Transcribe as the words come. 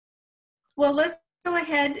Well, let's go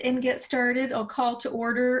ahead and get started. I'll call to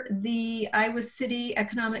order the Iowa City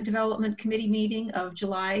Economic Development Committee meeting of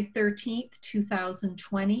July 13th,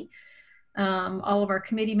 2020. All of our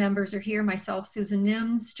committee members are here, myself, Susan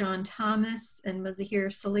Mims, John Thomas, and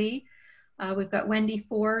Mazahir Salih. We've got Wendy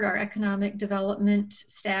Ford, our economic development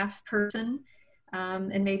staff person.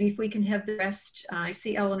 And maybe if we can have the rest, I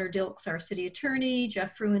see Eleanor Dilks, our city attorney,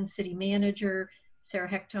 Jeff Fruin, city manager, Sarah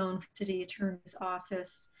Hectone, city attorney's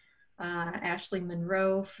office, Ashley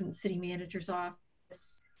Monroe from the city manager's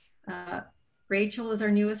office. Rachel is our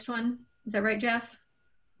newest one. Is that right, Jeff?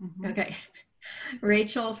 Mm-hmm. Okay.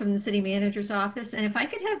 Rachel from the city manager's office. And if I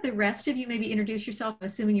could have the rest of you maybe introduce yourself, I'm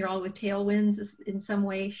assuming you're all with Tailwinds in some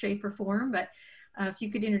way, shape, or form, but if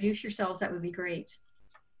you could introduce yourselves, that would be great.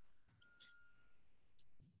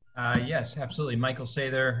 Yes, absolutely. Michael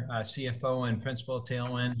Sather, CFO and principal at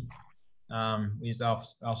Tailwind. We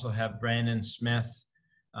also have Brandon Smith,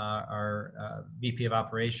 our VP of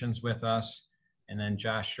Operations with us, and then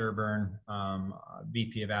Josh Sherburne,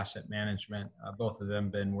 VP of Asset Management. Both of them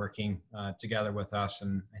been working together with us,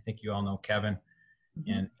 and I think you all know Kevin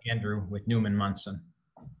and Andrew with Newman Munson.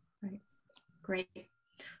 Right. Great.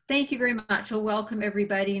 Thank you very much. Well, welcome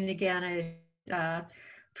everybody. And again, I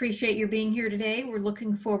appreciate your being here today. We're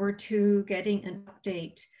looking forward to getting an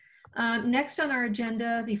update. Next on our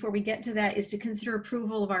agenda, before we get to that, is to consider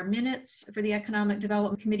approval of our minutes for the Economic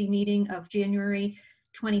Development Committee meeting of January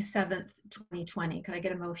 27th, 2020. Could I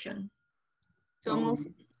get a motion? So moved.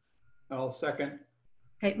 I'll second.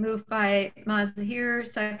 Okay, moved by Mazahir,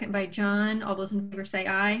 second by John. All those in favor say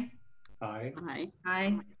aye. Aye. Aye.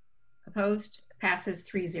 Aye. Opposed? Passes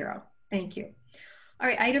 3-0. Thank you. All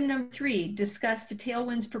right, item number 3, discuss the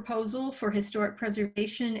Tailwinds proposal for historic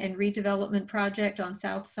preservation and redevelopment project on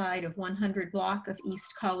south side of 100 block of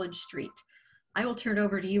East College Street. I will turn it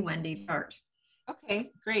over to you, Wendy, to start.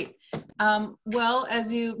 Okay, great. Well,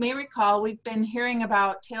 as you may recall, we've been hearing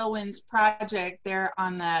about Tailwinds project there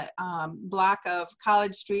on the block of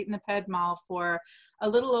College Street in the Ped Mall for a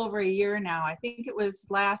little over a year now. I think it was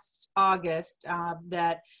last August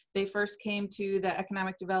that they first came to the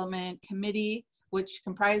Economic Development Committee, which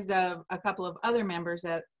comprised of a couple of other members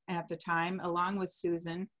at the time, along with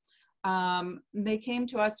Susan. They came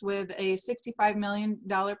to us with a $65 million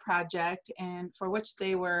project, and for which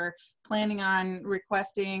they were planning on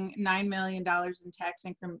requesting $9 million in tax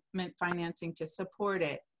increment financing to support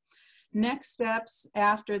it. Next steps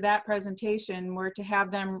after that presentation were to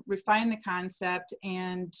have them refine the concept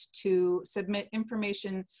and to submit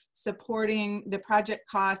information supporting the project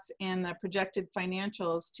costs and the projected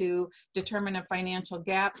financials to determine a financial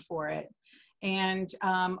gap for it. And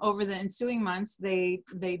over the ensuing months, they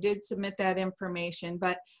did submit that information,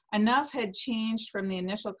 but enough had changed from the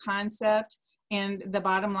initial concept and the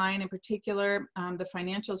bottom line in particular, the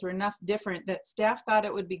financials were enough different that staff thought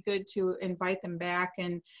it would be good to invite them back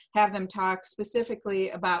and have them talk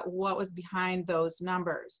specifically about what was behind those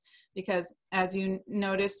numbers. Because as you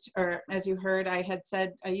noticed, or as you heard, I had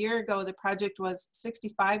said a year ago, the project was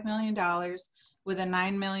 $65 million with a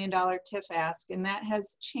 $9 million TIF ask, and that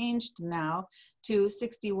has changed now to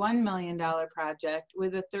 $61 million project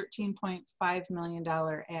with a $13.5 million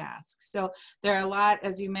ask. So there are a lot,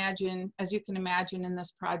 as you can imagine in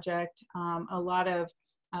this project, a lot of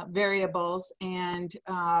variables, and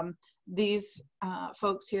these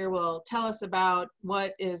folks here will tell us about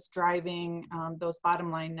what is driving those bottom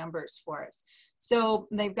line numbers for us. So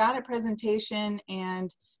they've got a presentation,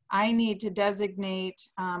 and I need to designate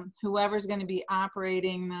whoever's going to be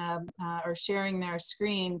operating the or sharing their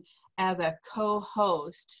screen as a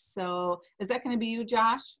co-host. So is that going to be you,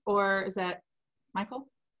 Josh, or is that Michael?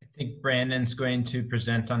 I think Brandon's going to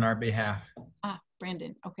present on our behalf. Ah,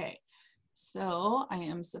 Brandon, okay. So I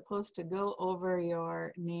am supposed to go over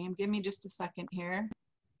your name. Give me just a second here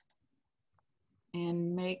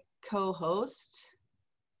and make co-host.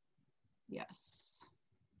 Yes.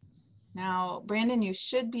 Now, Brandon, you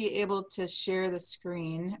should be able to share the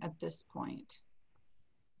screen at this point.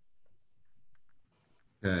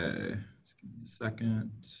 Okay, just give me a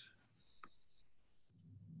second.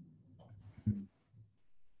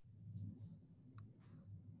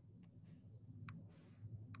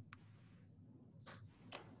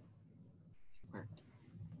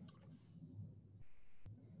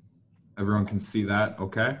 Everyone can see that,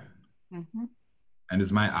 okay? Mm-hmm. And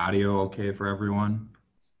is my audio okay for everyone?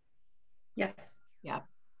 Yes. Yeah.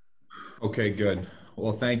 Okay, good.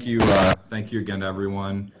 Well, thank you again to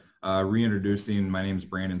everyone. Reintroducing, my name is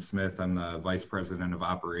Brandon Smith. I'm the Vice President of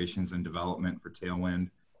Operations and Development for Tailwind.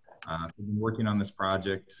 I've been working on this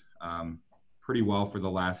project pretty well for the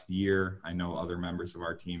last year. I know other members of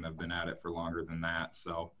our team have been at it for longer than that.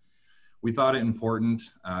 So we thought it important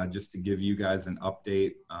just to give you guys an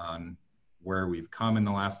update on where we've come in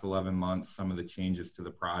the last 11 months, some of the changes to the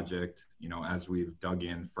project, you know, as we've dug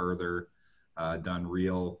in further, done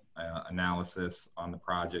real analysis on the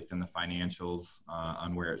project and the financials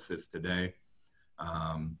on where it sits today.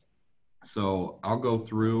 So I'll go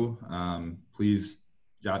through, please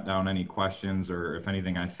jot down any questions, or if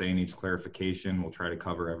anything I say needs clarification, we'll try to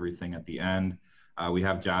cover everything at the end. We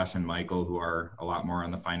have Josh and Michael, who are a lot more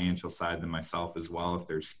on the financial side than myself as well. If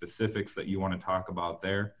there's specifics that you want to talk about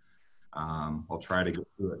there, I'll try to go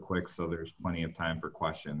through it quick so there's plenty of time for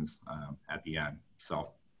questions at the end.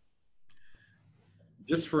 So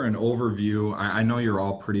just for an overview, I know you're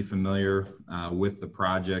all pretty familiar with the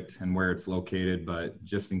project and where it's located, but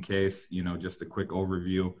just in case, you know, just a quick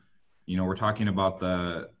overview. You know, we're talking about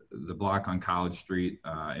the block on College Street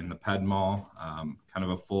in the Ped Mall, kind of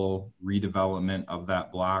a full redevelopment of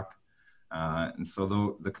that block. And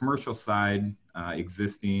so the commercial side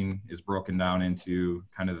existing is broken down into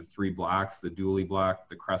kind of the 3 blocks, the Dooley block,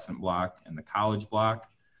 the Crescent block, and the College block.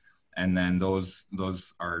 And then those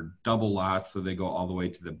are double lots, so they go all the way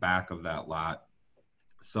to the back of that lot.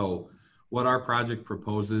 So what our project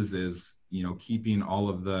proposes is, you know, keeping all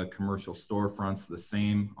of the commercial storefronts the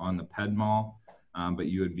same on the Ped Mall, but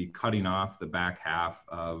you would be cutting off the back half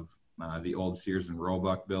of the old Sears and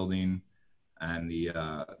Roebuck building and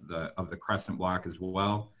of the Crescent block as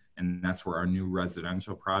well. And that's where our new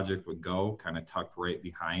residential project would go, kind of tucked right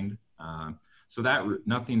behind. So that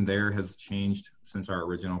nothing there has changed since our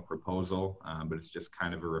original proposal, but it's just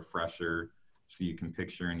kind of a refresher so you can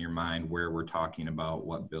picture in your mind where we're talking about,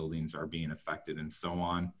 what buildings are being affected and so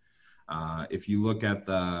on. If you look at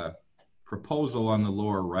the proposal on the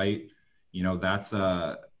lower right, you know, that's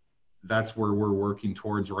where we're working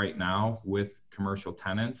towards right now with commercial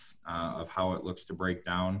tenants of how it looks to break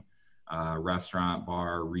down restaurant,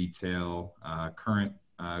 bar, retail, current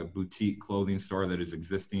boutique clothing store that is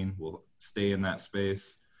existing will stay in that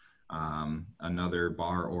space, another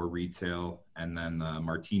bar or retail, and then the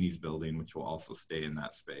Martinis building, which will also stay in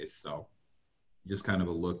that space. So just kind of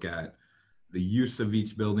a look at the use of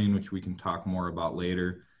each building, which we can talk more about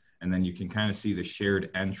later. And then you can kind of see the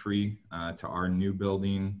shared entry to our new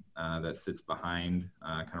building that sits behind,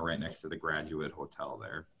 kind of right next to the Graduate Hotel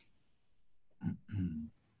there.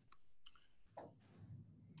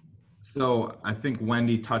 So I think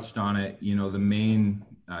Wendy touched on it. You know, the main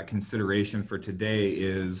consideration for today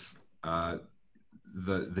is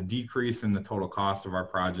the decrease in the total cost of our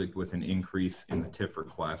project with an increase in the TIF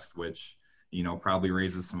request, which, you know, probably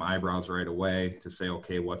raises some eyebrows right away to say,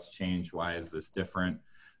 okay, what's changed? Why is this different?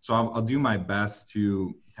 So I'll do my best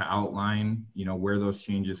to outline, you know, where those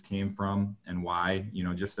changes came from and why, you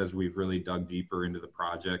know, just as we've really dug deeper into the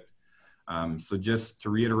project. So just to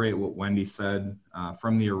reiterate what Wendy said,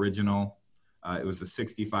 from the original, it was a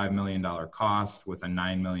 $65 million cost with a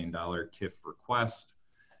 $9 million TIF request.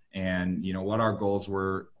 And, you know, what our goals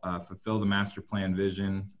were, fulfill the master plan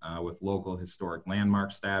vision with local historic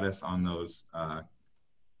landmark status on those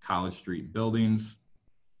College Street buildings,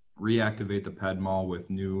 reactivate the Ped Mall with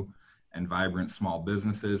new and vibrant small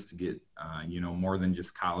businesses to get, you know, more than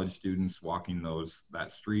just college students walking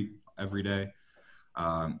that street every day.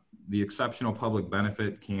 The exceptional public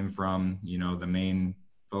benefit came from, you know, the main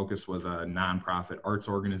focus was a nonprofit arts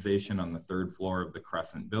organization on the 3rd floor of the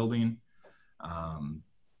Crescent building.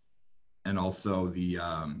 And also the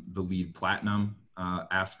LEED Platinum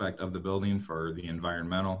aspect of the building for the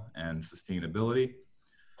environmental and sustainability.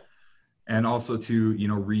 And also to, you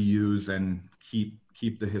know, reuse and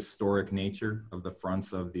keep the historic nature of the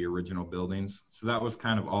fronts of the original buildings. So that was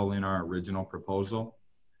kind of all in our original proposal.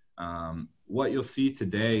 What you'll see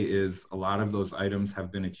today is a lot of those items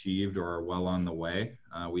have been achieved or are well on the way.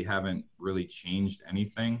 We haven't really changed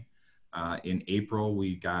anything. In April,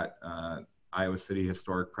 we got Iowa City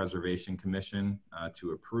Historic Preservation Commission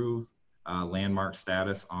to approve landmark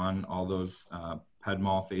status on all those Ped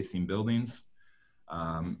Mall facing buildings.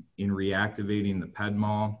 In reactivating the Ped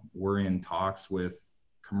Mall, we're in talks with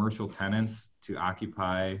commercial tenants to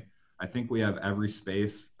occupy. I think we have every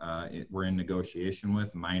space we're in negotiation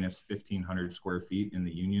with minus 1,500 square feet in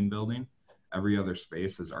the Union building. Every other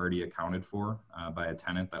space is already accounted for by a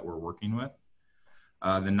tenant that we're working with.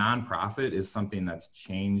 The nonprofit is something that's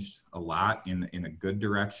changed a lot in a good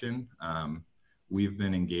direction. We've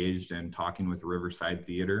been engaged in talking with Riverside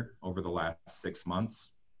Theater over the last 6 months.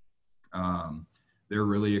 They're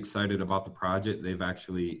really excited about the project. They've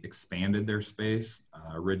actually expanded their space.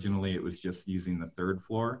 Originally, it was just using the 3rd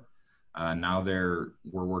floor. Now we're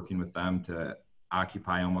working with them to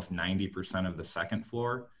occupy almost 90% of the 2nd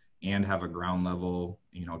floor and have a ground level,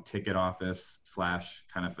 ticket office /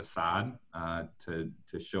 kind of facade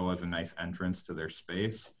to show as a nice entrance to their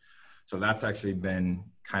space. So that's actually been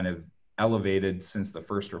kind of elevated since the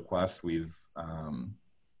first request. We've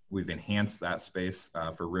enhanced that space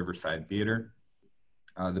for Riverside Theater.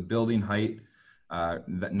 The building height,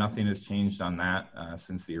 that nothing has changed on that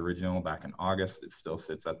since the original back in August. It still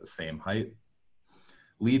sits at the same height.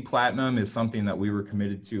 LEED Platinum is something that we were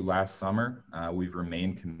committed to last summer. We've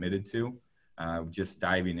remained committed to. Just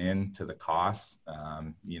diving into the costs,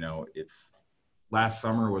 last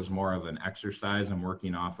summer was more of an exercise and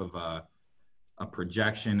working off of a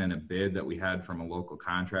projection and a bid that we had from a local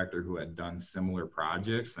contractor who had done similar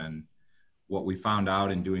projects. And what we found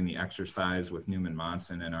out in doing the exercise with Newman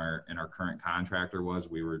Monson and our current contractor was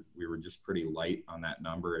we were just pretty light on that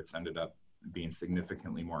number. It's ended up being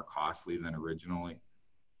significantly more costly than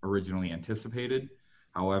originally anticipated.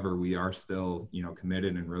 However, we are still,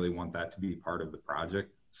 committed and really want that to be part of the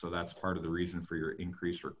project. So that's part of the reason for your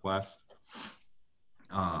increased request.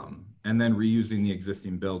 And then reusing the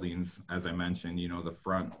existing buildings, as I mentioned,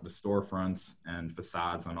 the storefronts and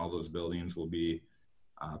facades on all those buildings will be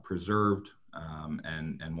preserved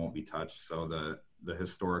and won't be touched. So the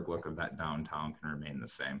historic look of that downtown can remain the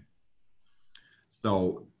same.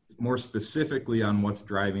 So more specifically on what's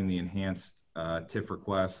driving the enhanced TIF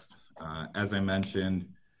request, as I mentioned,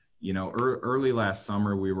 early last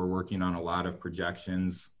summer, we were working on a lot of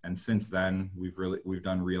projections. And since then, we've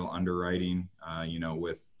done real underwriting,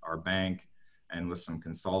 with our bank and with some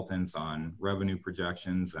consultants on revenue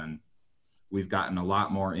projections. And we've gotten a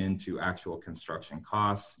lot more into actual construction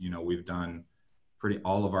costs. We've done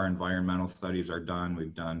all of our environmental studies are done.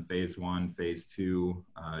 We've done phase 1, phase 2,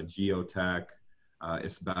 geotech,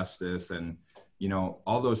 asbestos, and,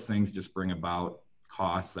 all those things just bring about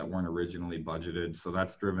costs that weren't originally budgeted. So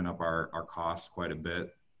that's driven up our costs quite a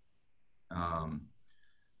bit.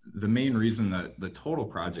 The main reason that the total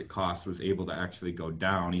project cost was able to actually go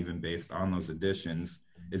down, even based on those additions,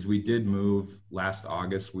 is we did move last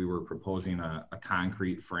August. We were proposing a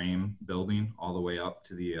concrete frame building all the way up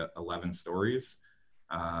to the 11 stories.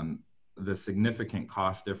 The significant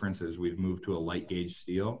cost difference is we've moved to a light gauge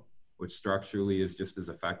steel, which structurally is just as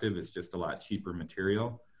effective. It's just a lot cheaper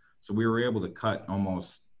material. So we were able to cut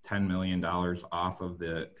almost $10 million off of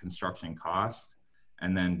the construction cost,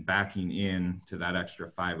 and then backing in to that extra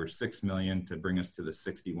 5 or 6 million to bring us to the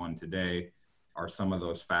 61 today are some of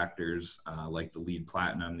those factors like the LEED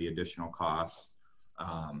Platinum, the additional costs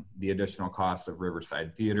of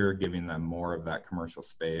Riverside Theater, giving them more of that commercial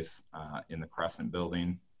space in the Crescent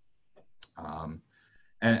building.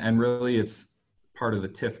 And really it's part of the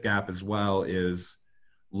TIF gap as well is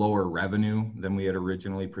lower revenue than we had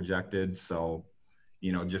originally projected. So,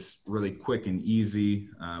 just really quick and easy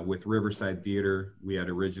with Riverside Theater, we had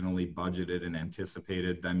originally budgeted and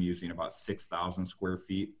anticipated them using about 6,000 square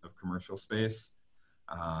feet of commercial space.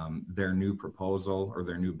 Their new proposal or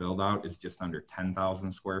their new build out is just under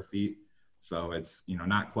 10,000 square feet. So it's,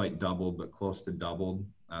 not quite doubled, but close to doubled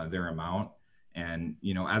their amount. And,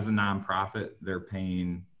 as a nonprofit, they're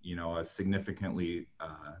paying, a significantly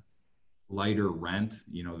lighter rent,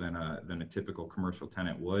 than a typical commercial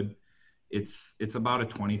tenant would. It's about a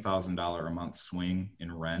 $20,000 a month swing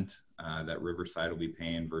in rent that Riverside will be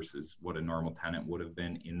paying versus what a normal tenant would have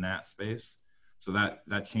been in that space. So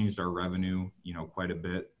that changed our revenue, quite a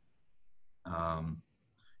bit. A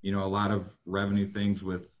lot of revenue things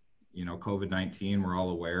with, COVID-19, we're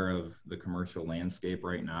all aware of the commercial landscape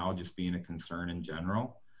right now, just being a concern in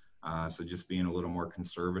general. So just being a little more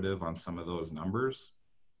conservative on some of those numbers.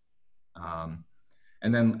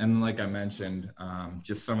 And like I mentioned,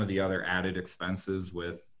 just some of the other added expenses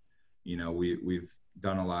with, we've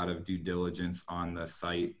done a lot of due diligence on the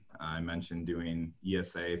site. I mentioned doing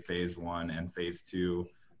ESA phase 1 and phase 2,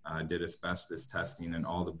 did asbestos testing in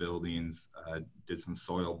all the buildings, did some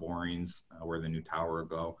soil borings where the new tower will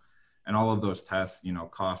go. And all of those tests,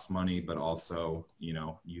 cost money, but also,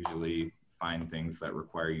 usually find things that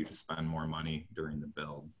require you to spend more money during the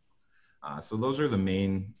build. So those are the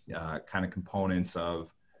main kind of components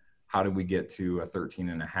of how did we get to a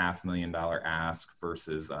 $13.5 million ask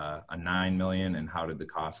versus a $9 million, and how did the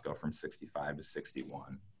cost go from 65 to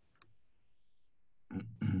 61?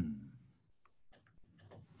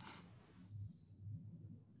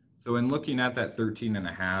 So in looking at that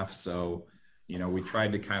 13.5, so, we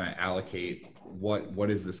tried to kind of allocate what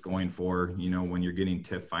is this going for? When you're getting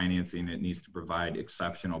TIF financing, it needs to provide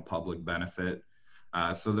exceptional public benefit.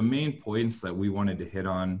 So the main points that we wanted to hit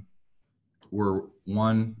on were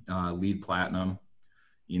one, LEED Platinum.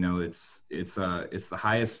 It's the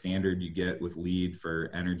highest standard you get with LEED for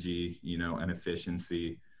energy, and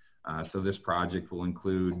efficiency. So this project will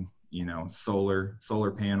include, you know, solar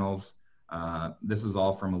panels. This is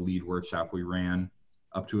all from a LEED workshop we ran.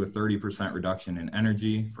 Up to a 30% reduction in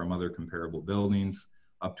energy from other comparable buildings,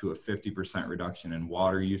 up to a 50% reduction in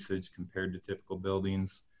water usage compared to typical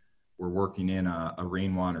buildings. We're working in a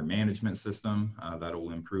rainwater management system that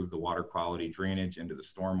will improve the water quality drainage into the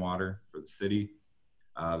stormwater for the city.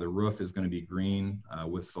 The roof is going to be green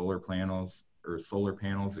with solar panels,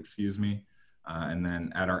 excuse me. And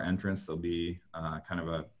then at our entrance, there'll be kind of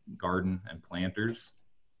a garden and planters.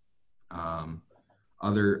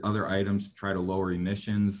 Other items to try to lower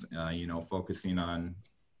emissions, you know, focusing on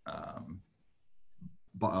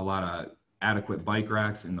a lot of adequate bike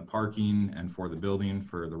racks in the parking and for the building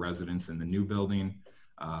for the residents in the new building,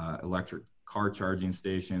 electric car charging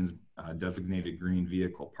stations, designated green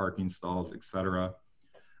vehicle parking stalls, etc.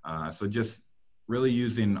 So just really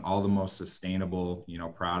using all the most sustainable, you know,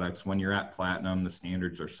 products. When you're at Platinum, the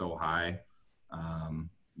standards are so high.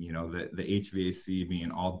 You know, the HVAC being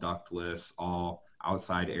all ductless, all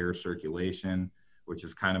outside air circulation, which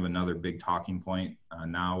is kind of another big talking point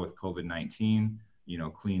now with COVID-19. You know,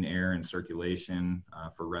 clean air and circulation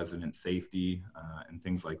for resident safety and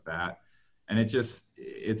things like that. And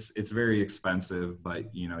it's very expensive,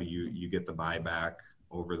 but you know, you get the buyback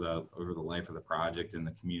over the life of the project, and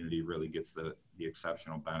the community really gets the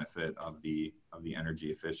exceptional benefit of the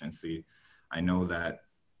energy efficiency. I know that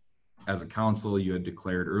as a council, you had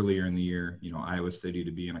declared earlier in the year, you know, Iowa City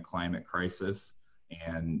to be in a climate crisis,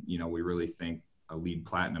 and you know, we really think a LEED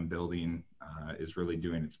Platinum building is really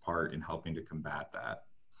doing its part in helping to combat that.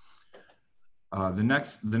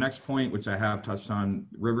 The next point, which I have touched on,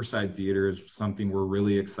 Riverside Theater is something we're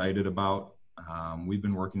really excited about. We've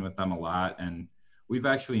been working with them a lot, and we've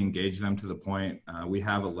actually engaged them to the point we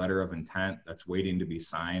have a letter of intent that's waiting to be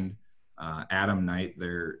signed. Adam Knight,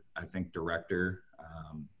 their, I think, director,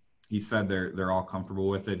 he said they're all comfortable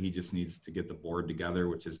with it. He just needs to get the board together,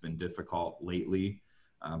 which has been difficult lately.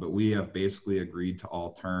 But we have basically agreed to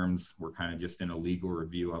all terms. We're kind of just in a legal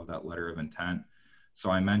review of that letter of intent. So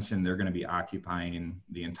I mentioned they're going to be occupying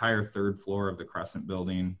the entire 3rd floor of the Crescent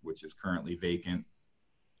building, which is currently vacant,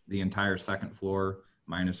 the entire 2nd floor,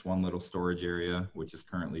 minus one little storage area, which is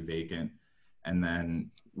currently vacant. And then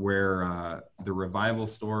where the Revival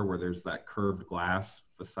store, where there's that curved glass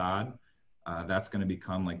facade, that's going to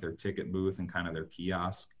become like their ticket booth and kind of their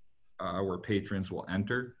kiosk where patrons will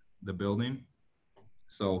enter the building.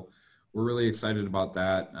 So we're really excited about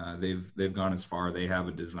that. They've gone as far. They have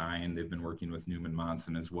a design. They've been working with Newman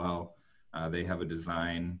Monson as well. They have a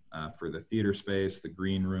design for the theater space, the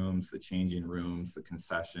green rooms, the changing rooms, the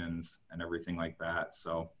concessions, and everything like that.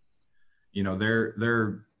 So, you know,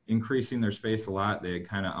 they're increasing their space a lot. They had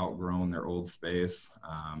kind of outgrown their old space.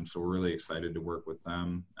 So we're really excited to work with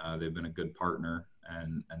them. They've been a good partner,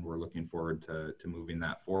 and we're looking forward to moving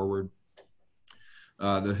that forward.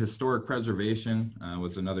 The historic preservation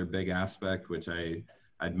was another big aspect, which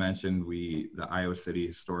I'd mentioned. The Iowa City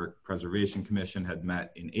Historic Preservation Commission had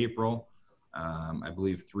met in April. I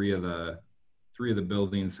believe three of the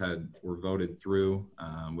buildings were voted through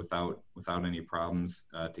without any problems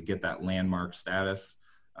to get that landmark status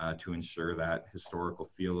to ensure that historical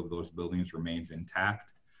feel of those buildings remains intact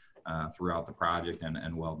throughout the project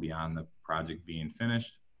and well beyond the project being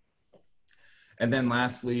finished. And then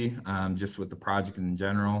lastly, just with the project in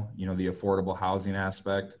general, you know, the affordable housing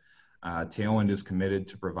aspect, Tailwind is committed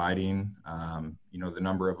to providing, you know, the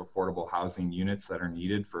number of affordable housing units that are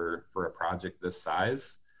needed for a project this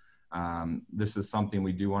size. This is something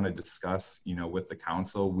we do want to discuss, you know, with the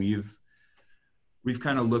council. We've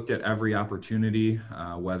kind of looked at every opportunity,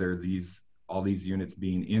 whether all these units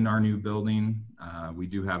being in our new building. We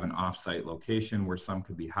do have an off-site location where some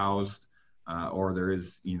could be housed. Or there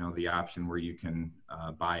is, you know, the option where you can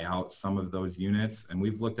buy out some of those units. And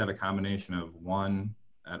we've looked at a combination of one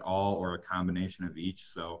at all or a combination of each.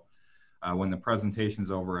 So when the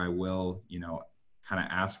presentation's over, I will, you know, kind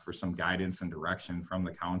of ask for some guidance and direction from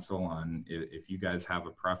the council on if you guys have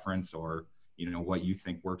a preference or, you know, what you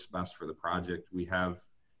think works best for the project. We have,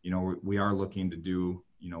 you know, we are looking to do,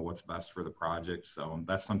 you know, what's best for the project. So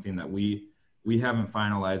that's something that we haven't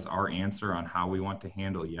finalized our answer on how we want to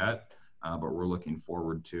handle yet. But we're looking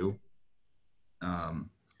forward to.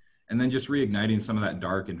 And then just reigniting some of that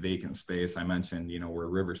dark and vacant space. I mentioned, you know, where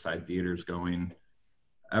Riverside Theater is going.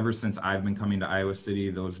 Ever since I've been coming to Iowa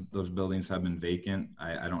City, those buildings have been vacant.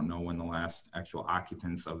 I don't know when the last actual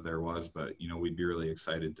occupants of there was, but, you know, we'd be really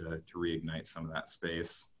excited to reignite some of that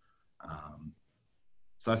space.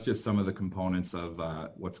 So that's just some of the components of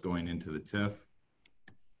what's going into the TIF.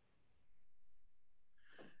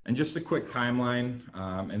 And just a quick timeline,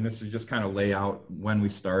 and this is just kind of lay out when we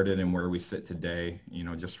started and where we sit today, you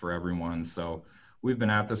know, just for everyone. So we've been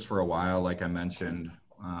at this for a while, like I mentioned.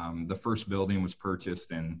 The first building was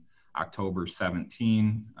purchased in October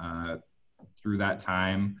 17. Through that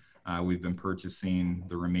time, we've been purchasing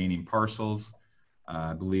the remaining parcels.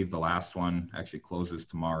 I believe the last one actually closes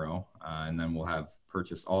tomorrow, and then we'll have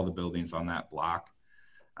purchased all the buildings on that block.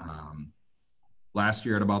 Last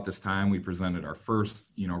year at about this time, we presented our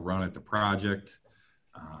first, you know, run at the project.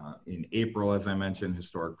 In April, as I mentioned,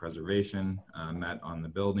 Historic Preservation met on the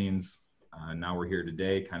buildings. Now we're here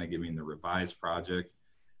today, kind of giving the revised project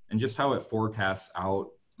and just how it forecasts out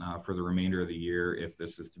for the remainder of the year if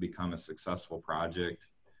this is to become a successful project.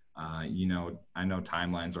 You know, I know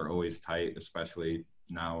timelines are always tight, especially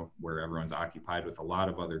now where everyone's occupied with a lot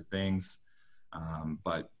of other things.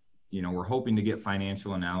 But you know, we're hoping to get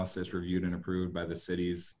financial analysis reviewed and approved by the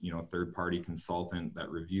city's, you know, third-party consultant that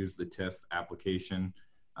reviews the TIF application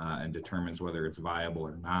and determines whether it's viable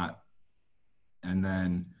or not. And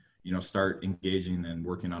then, you know, start engaging and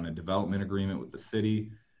working on a development agreement with the city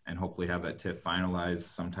and hopefully have that TIF finalized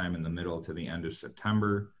sometime in the middle to the end of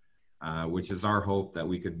September, which is our hope that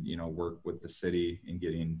we could, you know, work with the city in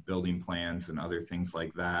getting building plans and other things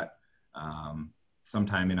like that.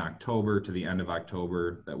 Sometime in October to the end of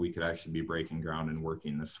October that we could actually be breaking ground and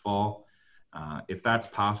working this fall. If that's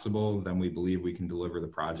possible, then we believe we can deliver the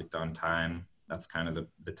project on time. That's kind of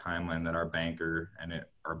the timeline that our banker and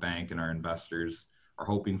our bank and our investors are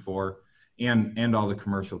hoping for, and all the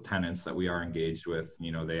commercial tenants that we are engaged with.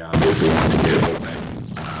 You know, they obviously want to get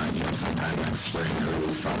open, you know, sometime next spring or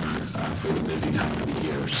early summer for the busy time of the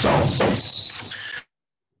year. So.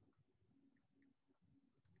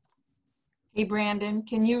 Hey, Brandon,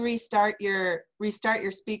 can you restart your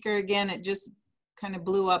speaker again? It just kind of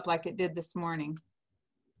blew up like it did this morning.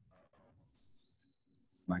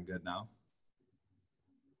 Am I good now?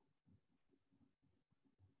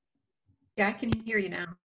 Yeah, I can hear you now.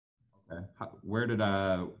 Okay. Where did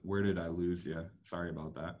I lose you? Sorry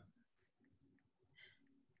about that.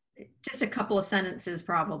 Just a couple of sentences,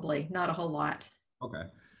 probably, not a whole lot. Okay.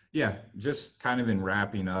 Yeah, just kind of in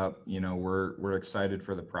wrapping up, you know, we're excited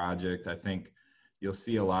for the project. I think you'll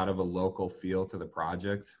see a lot of a local feel to the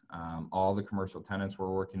project. All the commercial tenants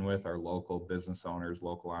we're working with are local business owners,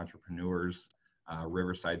 local entrepreneurs,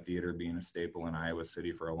 Riverside Theater being a staple in Iowa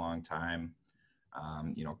City for a long time.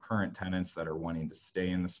 You know, current tenants that are wanting to stay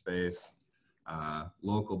in the space,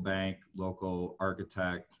 local bank, local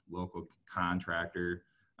architect, local contractor.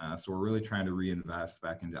 So we're really trying to reinvest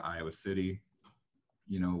back into Iowa City.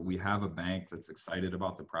 You know, we have a bank that's excited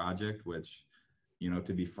about the project, which, you know,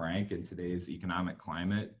 to be frank, in today's economic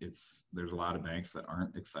climate, there's a lot of banks that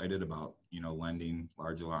aren't excited about, you know, lending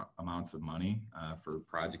large amounts of money for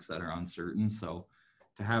projects that are uncertain. So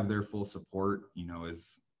to have their full support, you know,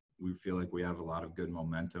 we feel like we have a lot of good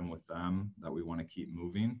momentum with them that we want to keep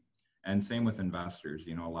moving. And same with investors,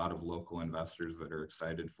 you know, a lot of local investors that are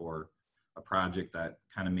excited for a project that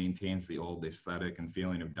kind of maintains the old aesthetic and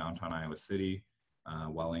feeling of downtown Iowa City,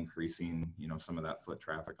 while increasing, you know, some of that foot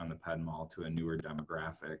traffic on the Ped Mall to a newer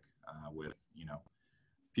demographic with, you know,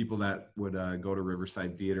 people that would go to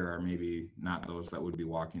Riverside Theater are maybe not those that would be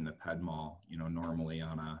walking the Ped Mall, you know, normally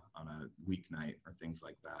on a weeknight or things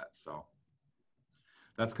like that. So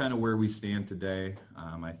that's kind of where we stand today.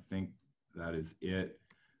 I think that is it.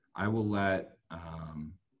 I will let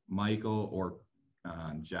Michael or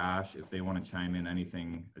Josh, if they want to chime in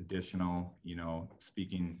anything additional, you know,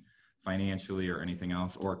 speaking financially or anything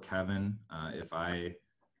else, or Kevin, if I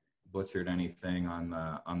butchered anything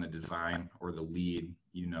on the design or the lead,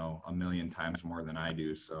 you know, a million times more than I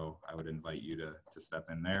do. So I would invite you to step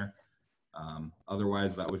in there.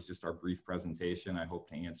 Otherwise, that was just our brief presentation. I hope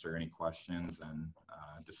to answer any questions and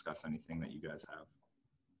discuss anything that you guys have.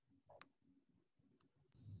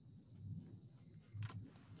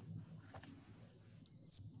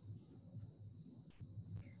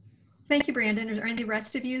 Thank you, Brandon. Is there any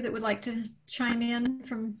rest of you that would like to chime in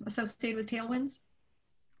from associated with Tailwinds?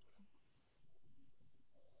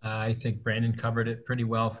 I think Brandon covered it pretty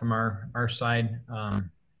well from our side.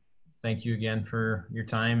 Thank you again for your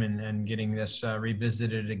time and getting this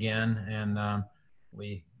revisited again. And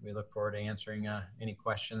we look forward to answering any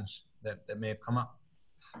questions that may have come up.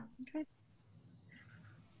 Okay.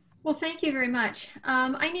 Well, thank you very much.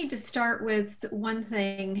 I need to start with one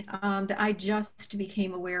thing that I just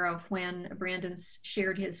became aware of when Brandon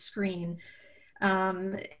shared his screen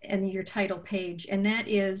and your title page, and that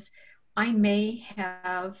is I may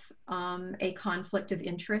have a conflict of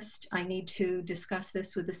interest. I need to discuss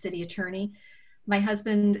this with the city attorney. My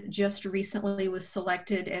husband just recently was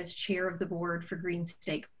selected as chair of the board for Green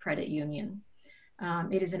State Credit Union.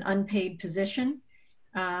 It is an unpaid position,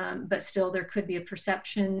 but still there could be a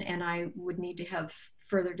perception, and I would need to have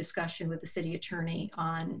further discussion with the city attorney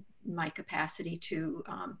on my capacity to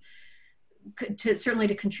certainly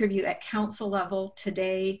to contribute at council level.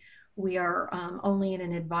 Today, we are only in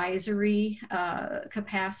an advisory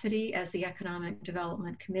capacity as the Economic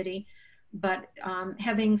Development Committee. But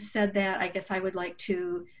having said that, I guess I would like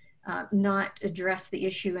to not address the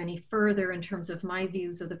issue any further in terms of my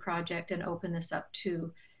views of the project and open this up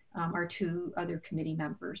to our two other committee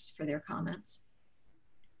members for their comments.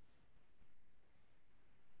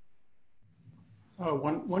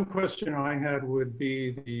 One question I had would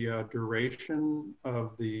be the duration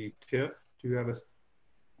of the TIF. Do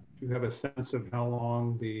you have a sense of how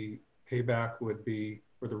long the payback would be,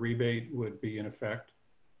 or the rebate would be in effect?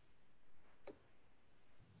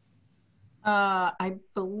 I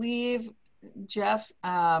believe, Jeff,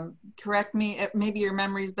 correct me, maybe your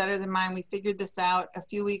memory is better than mine. We figured this out a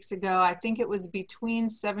few weeks ago. I think it was between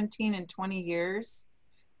 17 and 20 years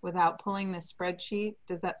without pulling the spreadsheet.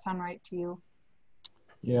 Does that sound right to you?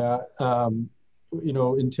 Yeah, you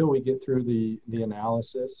know, until we get through the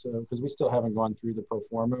analysis, because we still haven't gone through the pro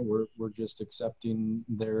forma, we're just accepting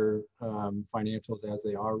their financials as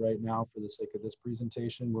they are right now for the sake of this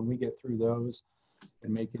presentation. When we get through those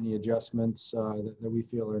and make any adjustments that we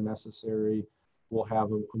feel are necessary, we'll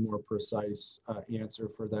have a more precise answer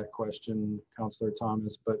for that question, Councilor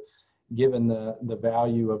Thomas. But given the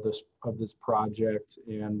value of this project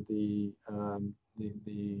and the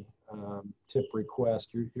TIP request,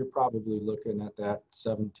 you're probably looking at that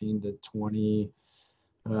 17 to 20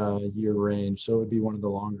 year range. So it would be one of the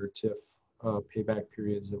longer TIF payback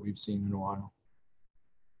periods that we've seen in a while.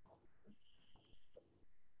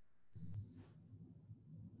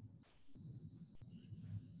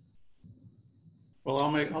 Well,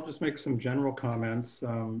 I'll just make some general comments.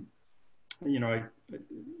 You know,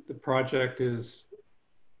 the project is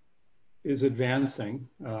advancing.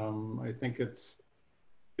 I think it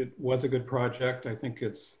was a good project. I think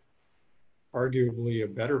it's arguably a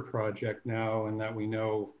better project now, and that we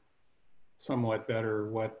know somewhat better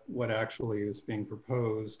what actually is being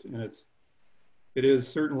proposed. And it is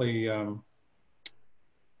certainly you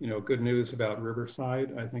know, good news about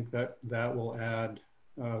Riverside. I think that will add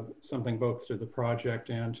something both to the project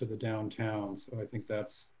and to the downtown. So I think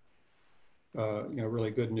that's you know,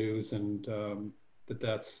 really good news, and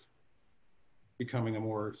that's becoming a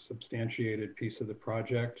more substantiated piece of the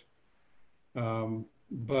project.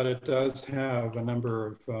 But it does have a number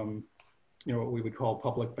of you know, what we would call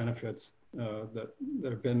public benefits that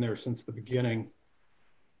have been there since the beginning.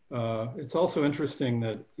 It's also interesting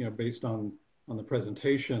that, you know, based on the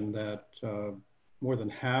presentation, that more than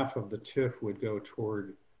half of the TIF would go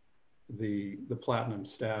toward the platinum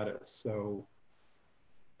status. So,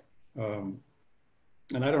 and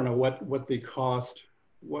I don't know what the cost,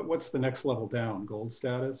 what's the next level down, gold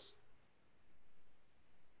status?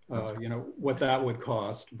 You know, what that would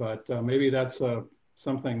cost, but maybe that's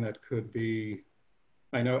something that could be,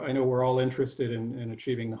 I know we're all interested in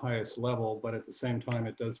achieving the highest level, but at the same time,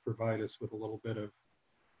 it does provide us with a little bit of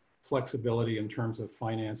flexibility in terms of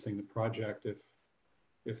financing the project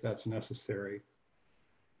if that's necessary.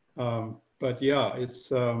 But yeah,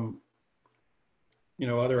 it's, you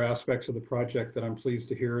know, other aspects of the project that I'm pleased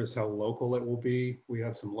to hear is how local it will be. We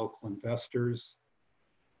have some local investors.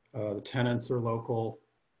 The tenants are local.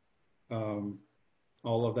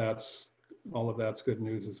 All of that's good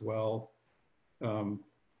news as well.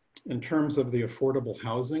 In terms of the affordable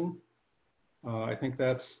housing, I think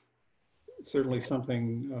that's certainly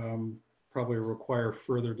something probably require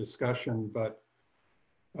further discussion, but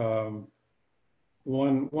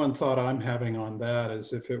one thought I'm having on that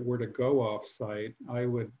is if it were to go off-site,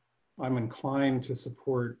 I'm inclined to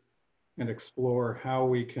support and explore how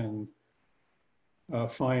we can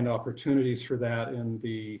find opportunities for that in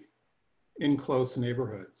the close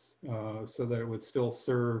neighborhoods, so that it would still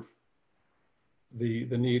serve the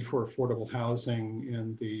need for affordable housing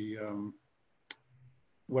in the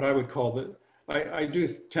what I would call the, I do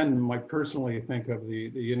tend to personally think of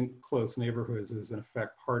the enclosed neighborhoods as in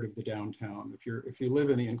effect part of the downtown. If you live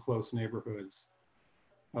in the enclosed neighborhoods,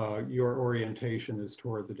 your orientation is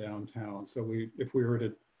toward the downtown. So if we were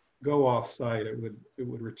to go off-site, it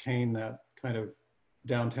would retain that kind of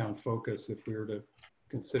downtown focus if we were to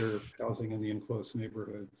consider housing in the enclosed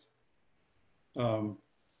neighborhoods.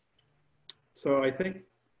 So I think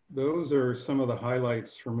those are some of the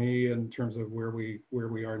highlights for me in terms of where we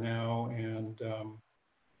are now, and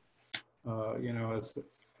you know,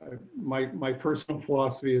 my personal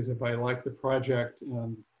philosophy is if I like the project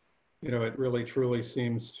and, you know, it really truly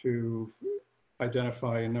seems to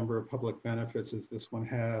identify a number of public benefits as this one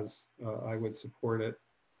has, I would support it.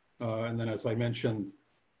 And then as I mentioned,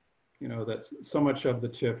 you know, that so much of the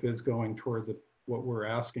TIF is going toward what we're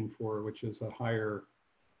asking for, which is a higher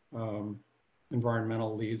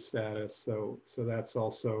environmental lead status. So that's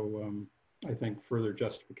also, I think, further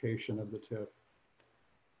justification of the TIF.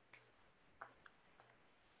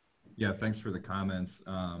 Yeah, thanks for the comments.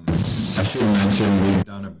 I should mention we've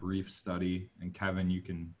done a brief study, and Kevin, you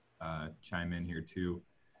can chime in here too.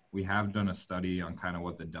 We have done a study on kind of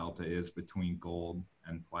what the delta is between gold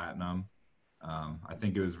and platinum. I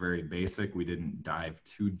think it was very basic. We didn't dive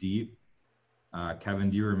too deep. Kevin,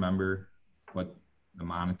 do you remember what the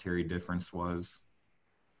monetary difference was?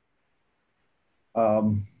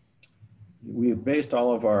 We've based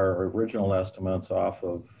all of our original estimates off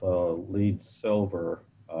of lead silver.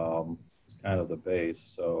 It's kind of the base.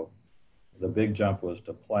 So the big jump was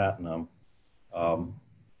to platinum.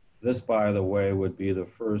 This, by the way, would be the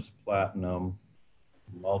first platinum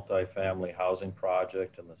multifamily housing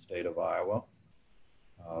project in the state of Iowa.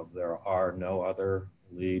 There are no other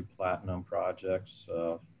lead platinum projects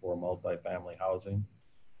for multifamily housing.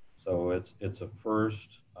 So it's a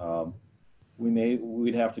first.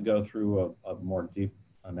 We'd have to go through a more deep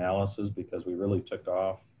analysis because we really took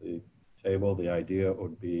off the table. The idea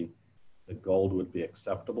would be that gold would be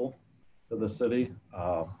acceptable to the city.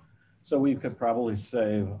 So we could probably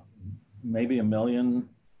save maybe $1.5 million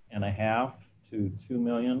to $2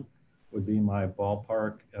 million would be my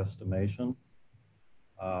ballpark estimation.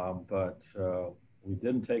 But we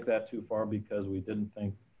didn't take that too far because we didn't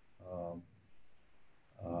think,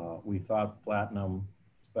 we thought platinum,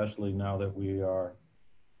 especially now that we are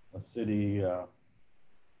a city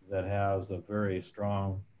that has a very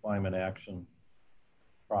strong climate action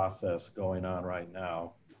process going on right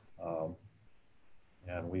now.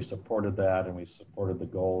 And we supported that, and we supported the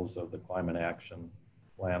goals of the climate action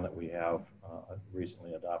plan that we have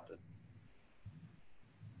recently adopted.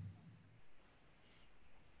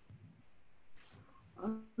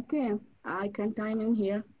 Okay, I can chime in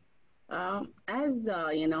here. As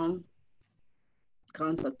you know,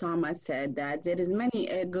 Council Thomas said that there is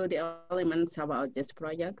many good elements about this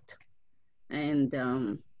project,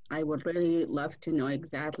 and I would really love to know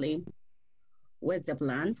exactly what's the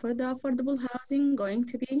plan for the affordable housing going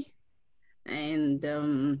to be. And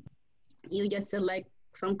you just said like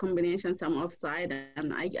some combination, some offside,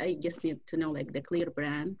 and I just need to know like the clear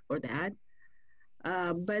brand for that.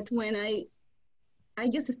 But when I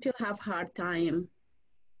just still have hard time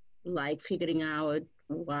like figuring out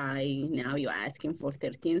why now you're asking for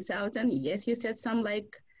 13,000. Yes, you said some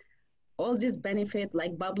like all this benefit,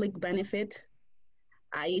 like public benefit.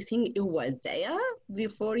 I think it was there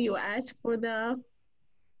before you asked for the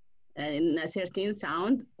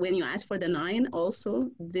 13,000. When you asked for the 9, also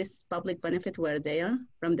this public benefit were there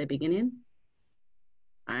from the beginning.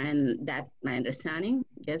 And that my understanding.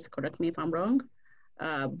 Yes, correct me if I'm wrong.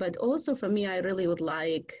 But also for me, I really would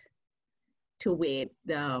like to wait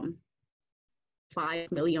the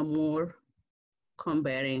 5 million more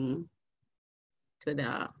comparing to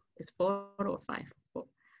the, it's 4 or 5,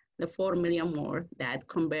 the 4 million more that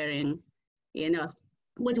comparing, you know,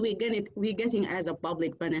 what we're getting as a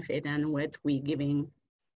public benefit and what we're giving,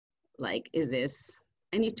 like, is this,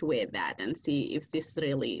 I need to weigh that and see if this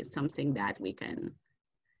really is something that we can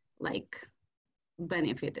like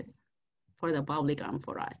benefit for the public and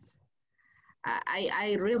for us.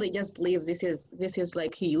 I really just believe this is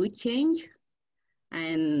like huge change,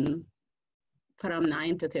 and from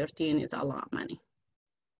 9 to 13 is a lot of money.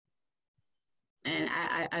 And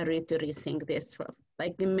I need to rethink this for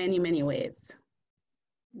like in many, many ways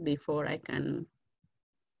before I can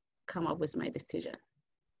come up with my decision.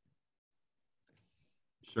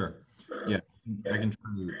 Sure. Yeah, I can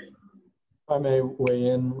try to. I may weigh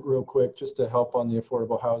in real quick just to help on the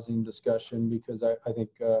affordable housing discussion, because I think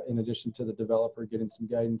in addition to the developer getting some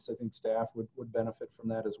guidance, I think staff would benefit from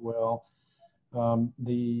that as well.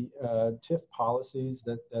 The TIF policies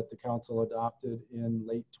that the council adopted in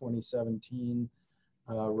late 2017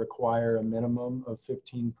 require a minimum of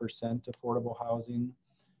 15% affordable housing,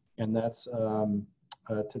 and that's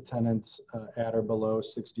to tenants at or below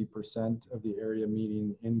 60% of the area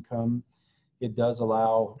median income. It does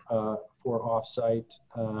allow for off-site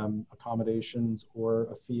accommodations or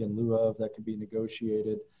a fee in lieu of that could be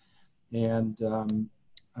negotiated. And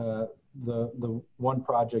the one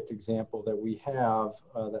project example that we have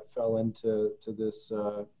that fell into this,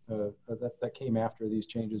 that came after these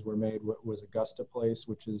changes were made was Augusta Place,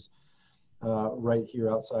 which is right here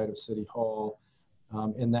outside of City Hall.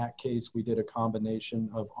 In that case, we did a combination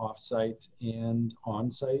of off-site and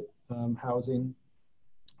on-site housing.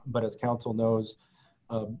 But as council knows,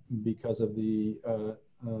 because of the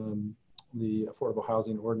affordable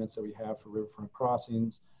housing ordinance that we have for riverfront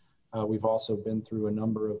crossings, we've also been through a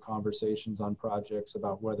number of conversations on projects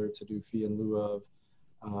about whether to do fee in lieu of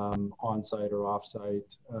on-site or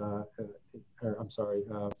off-site,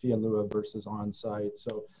 fee in lieu of versus on-site.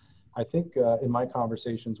 So I think in my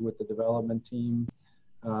conversations with the development team,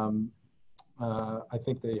 I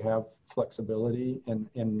think they have flexibility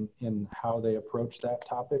in how they approach that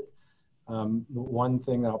topic. One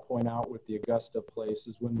thing that I'll point out with the Augusta place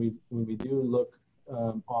is when we do look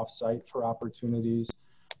off-site for opportunities,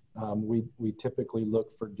 we typically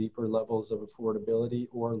look for deeper levels of affordability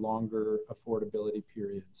or longer affordability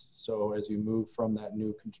periods. So as you move from that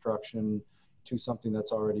new construction to something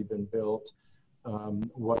that's already been built,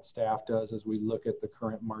 what staff does is we look at the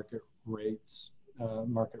current market rates,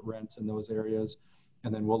 market rents in those areas,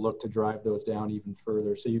 and then we'll look to drive those down even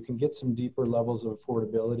further. So you can get some deeper levels of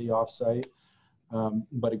affordability offsite.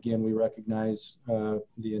 But again, we recognize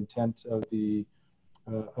the intent of the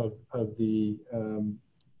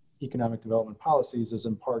economic development policies is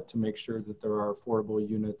in part to make sure that there are affordable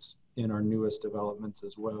units in our newest developments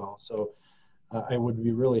as well. So it would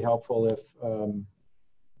be really helpful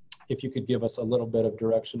if you could give us a little bit of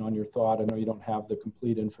direction on your thought. I know you don't have the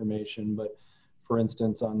complete information, but for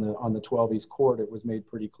instance, on the 12 East Court, it was made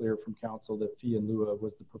pretty clear from council that fee in lieu of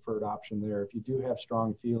was the preferred option there. If you do have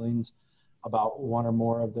strong feelings about one or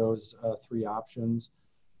more of those three options,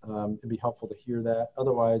 it'd be helpful to hear that.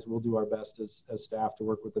 Otherwise, we'll do our best as staff to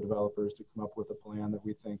work with the developers to come up with a plan that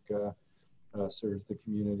we think serves the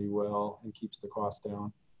community well and keeps the cost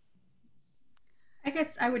down. I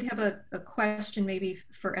guess I would have a question maybe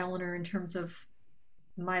for Eleanor in terms of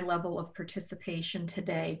my level of participation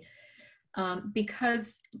today.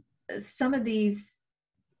 Because some of these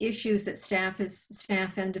issues that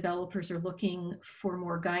staff and developers are looking for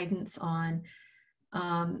more guidance on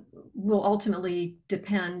will ultimately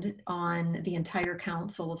depend on the entire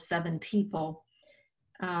council of 7 people.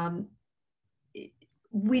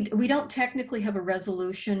 We don't technically have a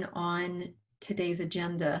resolution on today's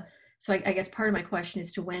agenda. So I guess part of my question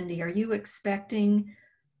is to Wendy, are you expecting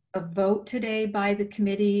a vote today by the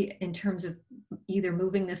committee in terms of either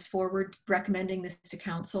moving this forward, recommending this to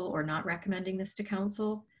council, or not recommending this to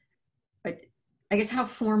council? But I guess how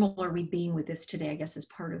formal are we being with this today, I guess is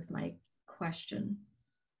part of my question.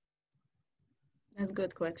 That's a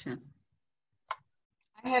good question.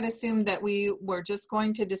 I had assumed that we were just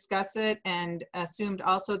going to discuss it and assumed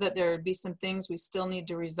also that there would be some things we still need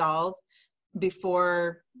to resolve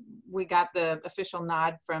before we got the official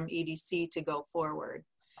nod from EDC to go forward.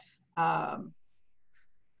 Yeah,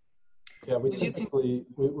 we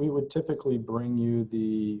would typically bring you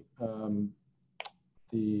the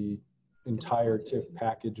entire TIF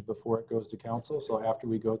package before it goes to council. So after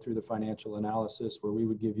we go through the financial analysis, where we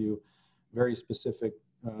would give you very specific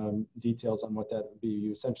details on what that would be,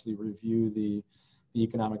 you essentially review the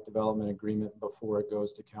economic development agreement before it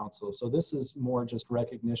goes to council. So this is more just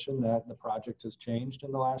recognition that the project has changed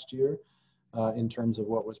in the last year in terms of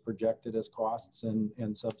what was projected as costs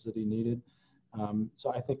and subsidy needed.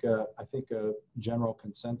 So I think a general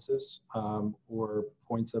consensus or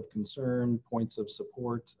points of concern, points of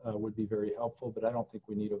support would be very helpful, but I don't think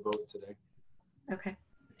we need a vote today. Okay.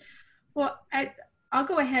 Well, I'll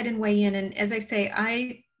go ahead and weigh in. And as I say,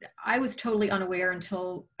 I was totally unaware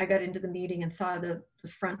until I got into the meeting and saw the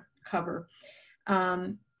front cover.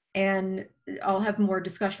 And I'll have more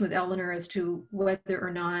discussion with Eleanor as to whether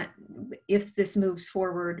or not, if this moves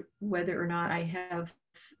forward, whether or not I have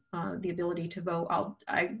the ability to vote.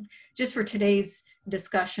 Just for today's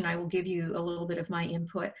discussion, I will give you a little bit of my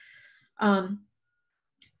input.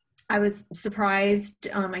 I was surprised.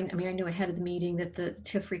 I mean, I knew ahead of the meeting that the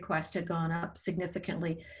TIF request had gone up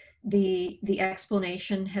significantly. The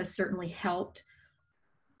explanation has certainly helped.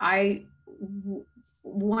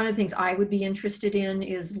 One of the things I would be interested in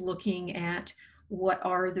is looking at what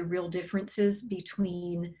are the real differences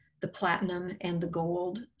between the platinum and the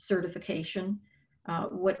gold certification.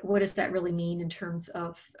 What does that really mean in terms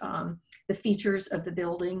of the features of the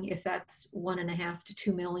building? If that's $1.5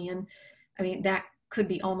 to $2 million, I mean, that could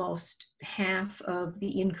be almost half of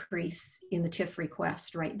the increase in the TIF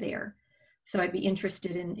request right there. So I'd be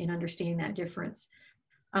interested in understanding that difference.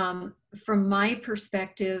 From my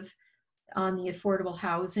perspective on the affordable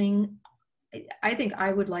housing, I think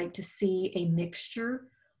I would like to see a mixture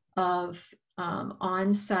of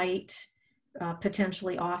on-site,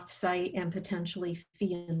 potentially off-site, and potentially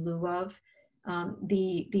fee in lieu of.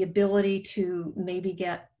 The ability to maybe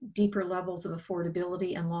get deeper levels of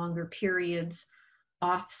affordability and longer periods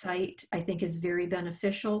off-site, I think, is very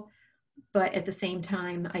beneficial. But at the same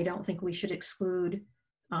time, I don't think we should exclude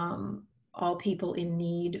all people in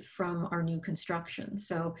need from our new construction.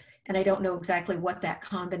 So, and I don't know exactly what that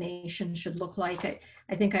combination should look like.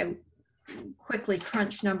 I think I quickly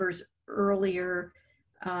crunched numbers earlier.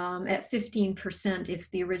 At 15%, if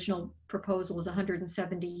the original proposal was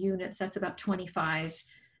 170 units, that's about 25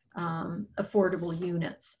 affordable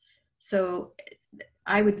units. So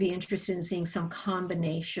I would be interested in seeing some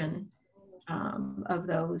combination of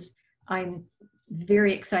those. I'm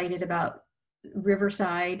very excited about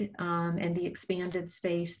Riverside and the expanded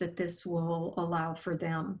space that this will allow for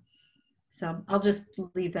them. So I'll just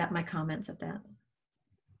leave that, my comments at that.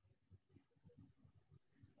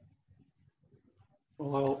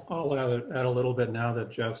 Well, I'll add a little bit now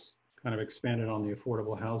that Jeff's kind of expanded on the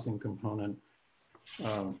affordable housing component.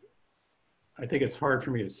 I think it's hard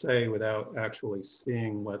for me to say without actually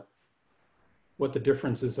seeing what the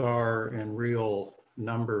differences are in real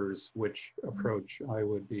numbers, which approach I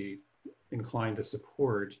would be inclined to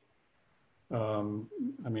support.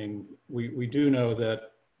 I mean, we do know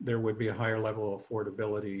that there would be a higher level of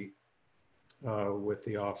affordability with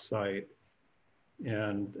the offsite.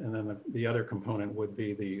 And then the other component would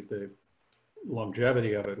be the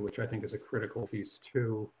longevity of it, which I think is a critical piece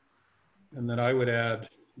too. And then I would add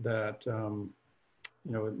that, you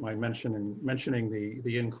know, my mentioning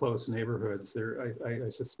the in-close neighborhoods, I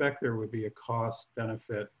suspect there would be a cost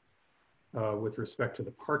benefit with respect to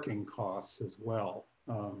the parking costs as well,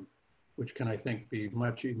 which can, I think, be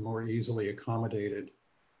much more easily accommodated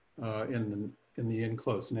in the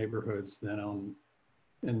in-close neighborhoods than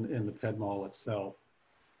in the Ped Mall itself.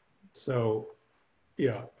 So,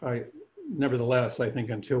 yeah, nevertheless, I think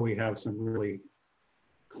until we have some really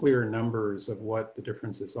clear numbers of what the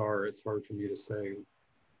differences are, it's hard for me to say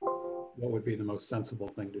what would be the most sensible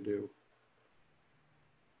thing to do.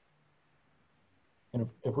 And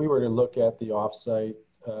if we were to look at the offsite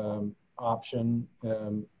option,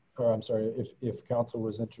 or I'm sorry, if council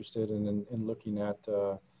was interested in looking at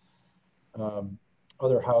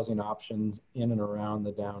other housing options in and around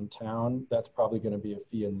the downtown, that's probably going to be a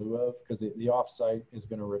fee in lieu of, because the offsite is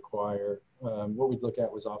going to require, what we'd look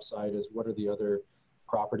at was offsite is what are the other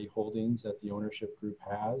property holdings that the ownership group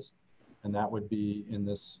has. And that would be in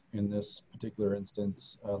this particular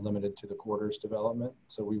instance, limited to the quarters development.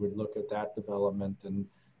 So we would look at that development and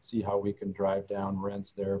see how we can drive down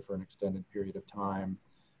rents there for an extended period of time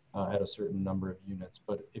at a certain number of units.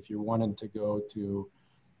 But if you're wanting to go to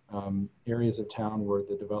areas of town where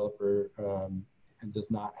the developer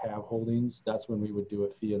does not have holdings, that's when we would do a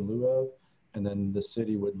fee in lieu of. And then the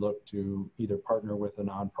city would look to either partner with a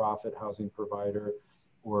nonprofit housing provider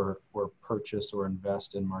or purchase or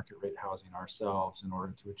invest in market rate housing ourselves in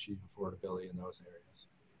order to achieve affordability in those areas.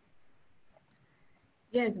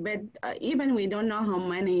 Yes, but even we don't know how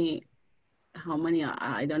many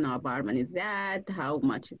I don't know apartment is that, how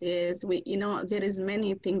much it is. You know, there is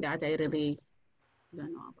many things that I really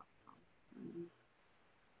don't know about.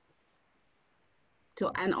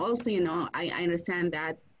 And also, you know, I understand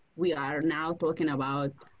that we are now talking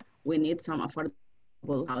about we need some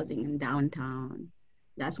affordable housing in downtown.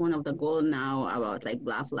 That's one of the goals now about like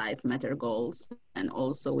Black Lives Matter goals. And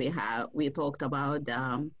also we talked about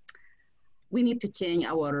we need to change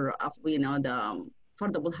our, you know, the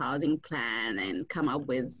affordable housing plan and come up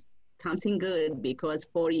with something good, because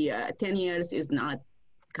 10 years is not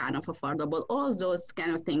kind of affordable. All those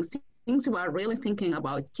kind of things we are really thinking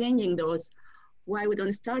about changing those. Why we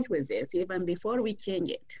don't start with this even before we change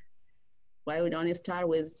it? Why we don't start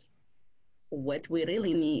with what we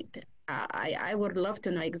really need? I would love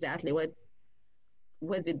to know exactly what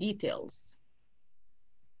the details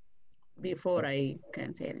before I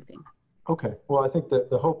can say anything. Okay, well, I think that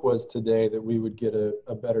the hope was today that we would get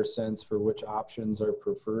a better sense for which options are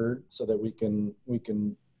preferred so that we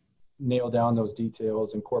can nail down those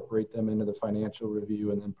details, incorporate them into the financial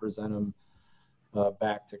review, and then present them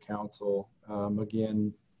back to council.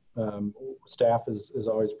 Again, staff is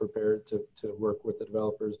always prepared to work with the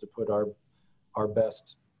developers to put our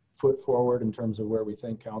best foot forward in terms of where we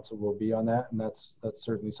think council will be on that. And that's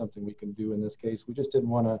certainly something we can do in this case. We just didn't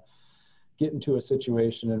want to get into a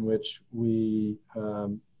situation in which we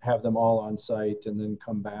have them all on site and then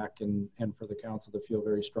come back and for the council to feel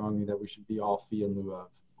very strongly that we should be all fee in lieu of,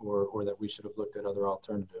 or that we should have looked at other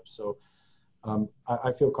alternatives. So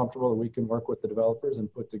I feel comfortable that we can work with the developers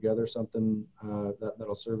and put together something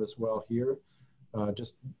that'll serve us well here.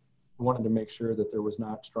 Just wanted to make sure that there was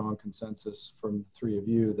not strong consensus from the three of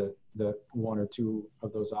you that one or two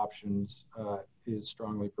of those options is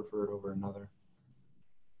strongly preferred over another.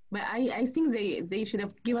 But I think they should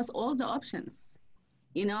have give us all the options.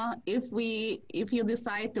 You know, if you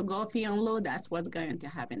decide to go fee on low, that's what's going to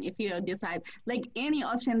happen. If you decide, like any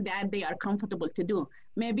option that they are comfortable to do,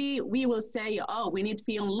 maybe we will say, oh, we need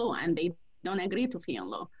fee on low, and they don't agree to fee on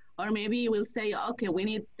low. Or maybe we'll say, okay, we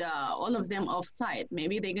need all of them off-site.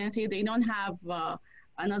 Maybe they're gonna say they don't have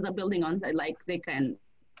another building on site, like they can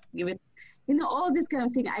give it, you know, all this kind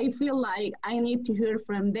of thing. I feel like I need to hear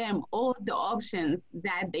from them all the options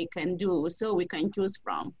that they can do so we can choose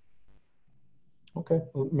from. Okay,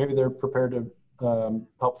 well, maybe they're prepared to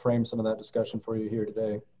help frame some of that discussion for you here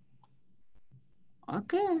today.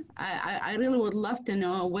 Okay, I really would love to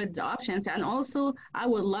know what the options, and also I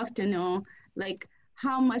would love to know like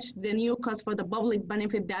how much the new cost for the public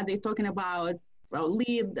benefit that they're talking about,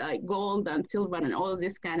 lead, gold and silver and all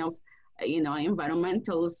this kind of, you know,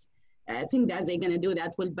 environmentals thing that they're gonna do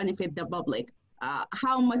that will benefit the public.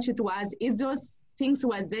 How much it was, if those things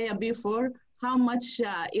was there before, how much,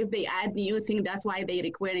 if they add new thing, that's why they're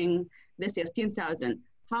requiring the 13,000.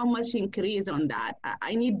 How much increase on that?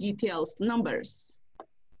 I need details, numbers.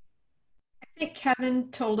 I think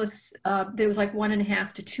Kevin told us there was like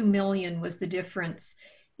 1.5 to 2 million was the difference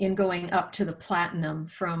in going up to the platinum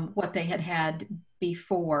from what they had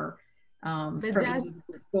before. But that's,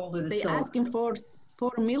 they asking for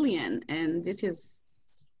 4 million, and this is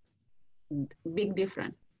big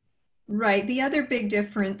difference. Right. The other big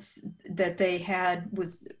difference that they had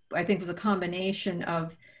was, I think, was a combination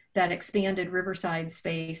of that expanded Riverside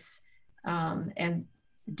space and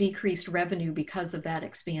decreased revenue because of that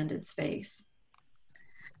expanded space.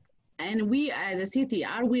 And we as a city,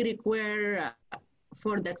 are we required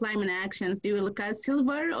for the climate actions, do you look at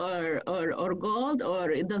silver or gold,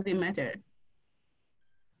 or it doesn't matter?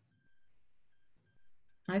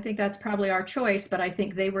 I think that's probably our choice, but I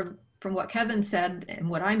think they were, from what Kevin said and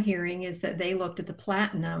what I'm hearing, is that they looked at the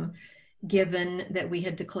platinum, given that we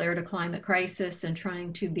had declared a climate crisis and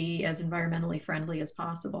trying to be as environmentally friendly as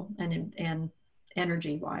possible and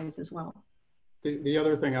energy wise as well. The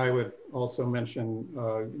other thing I would also mention,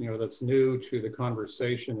 you know, that's new to the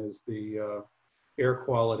conversation is the air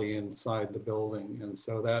quality inside the building. And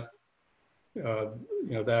so that,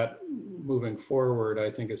 you know, that moving forward, I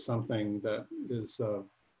think is something that is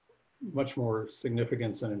much more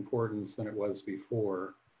significance and importance than it was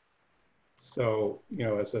before. So, you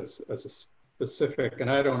know, as a specific, and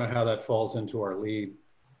I don't know how that falls into our lead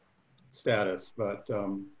status, but,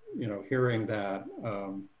 you know, hearing that,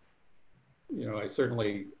 you know, I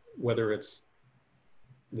certainly, whether it's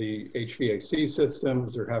the HVAC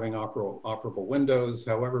systems or having operable windows,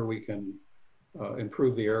 however we can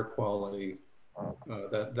improve the air quality,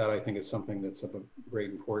 that I think is something that's of a great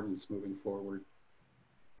importance moving forward.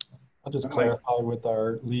 I'll just clarify with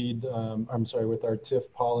our lead, I'm sorry, with our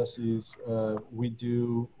TIF policies, we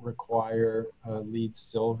do require LEED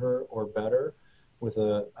silver or better with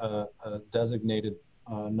a designated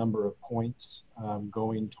number of points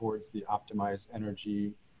going towards the optimized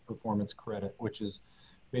energy performance credit, which is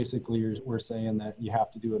basically, we're saying that you have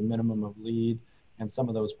to do a minimum of LEED, and some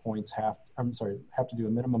of those points have to do a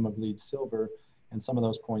minimum of LEED silver, and some of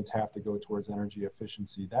those points have to go towards energy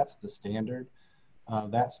efficiency. That's the standard.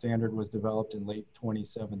 That standard was developed in late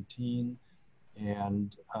 2017,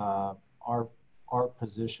 and our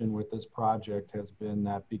position with this project has been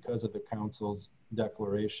that because of the council's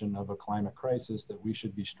declaration of a climate crisis, that we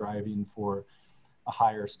should be striving for a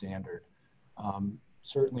higher standard.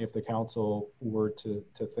 Certainly if the council were to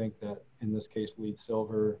think that in this case LEED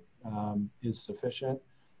silver is sufficient,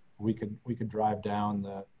 we could drive down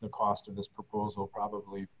the cost of this proposal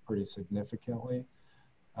probably pretty significantly.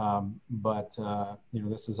 But you know,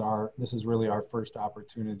 this is really our first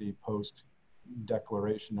opportunity post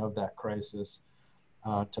declaration of that crisis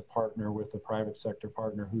to partner with a private sector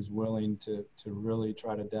partner who's willing to really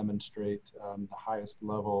try to demonstrate the highest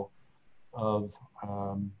level of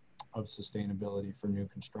sustainability for new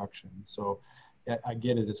construction. So I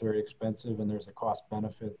get it, it's very expensive and there's a cost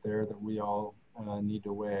benefit there that we all need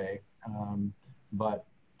to weigh. But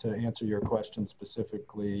to answer your question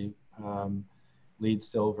specifically, LEED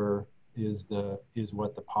silver is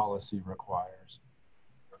what the policy requires.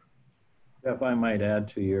 If I might add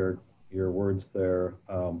to your words there,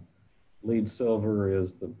 LEED silver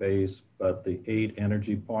is the base, but the 8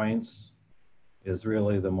 energy points is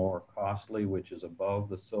really the more costly, which is above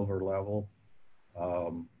the silver level.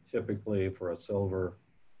 Typically for a silver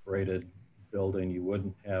rated building, you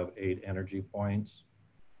wouldn't have 8 energy points.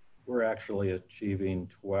 We're actually achieving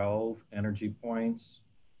 12 energy points.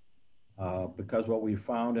 Because what we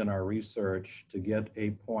found in our research, to get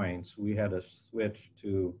 8 points, we had to switch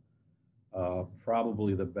to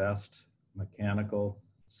probably the best mechanical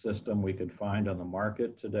system we could find on the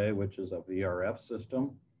market today, which is a VRF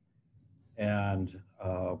system. And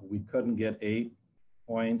we couldn't get 8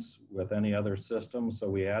 points with any other system, so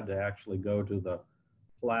we had to actually go to the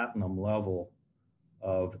platinum level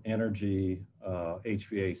of energy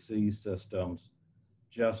HVAC systems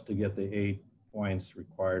just to get the 8 points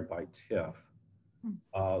required by TIF.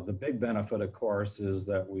 The big benefit, of course, is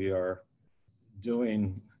that we are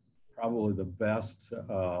doing probably the best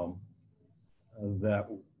that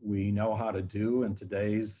we know how to do in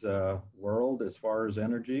today's world as far as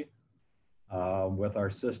energy with our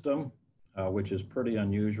system, which is pretty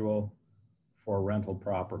unusual for rental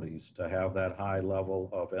properties to have that high level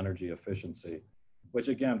of energy efficiency, which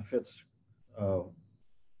again fits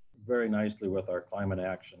very nicely with our climate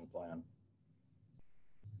action plan.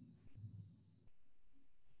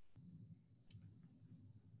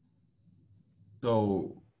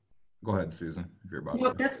 So go ahead, Susan, if you're about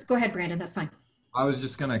No, to. go ahead, Brandon, that's fine. I was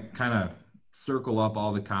just gonna kind of circle up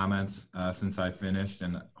all the comments since I finished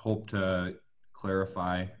and hope to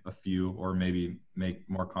clarify a few or maybe make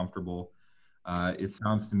more comfortable. It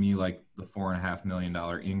sounds to me like the $4.5 million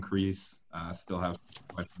increase still have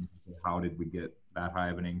questions. How did we get that high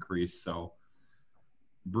of an increase? So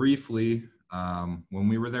briefly, when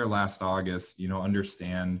we were there last August,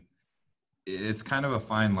 understand it's kind of a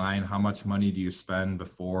fine line. How much money do you spend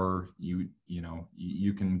before you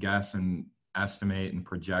can guess and estimate and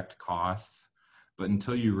project costs, but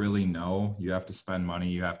until you really know, you have to spend money,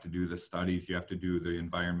 you have to do the studies, you have to do the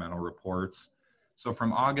environmental reports. So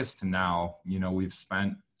from August to now, we've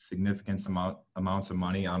spent significant amounts of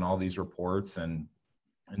money on all these reports and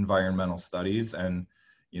environmental studies. And,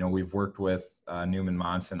 we've worked with Newman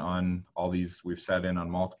Monson on all these, we've set in on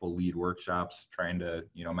multiple lead workshops, trying to,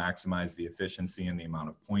 maximize the efficiency and the amount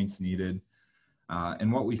of points needed.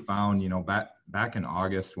 And what we found, back in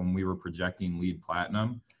August when we were projecting LEED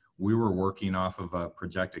Platinum, we were working off of a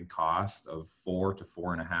projected cost of $4 to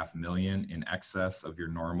 $4.5 million in excess of your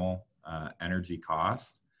normal energy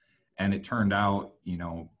cost. And it turned out,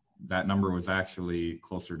 that number was actually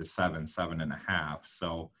closer to 7.5.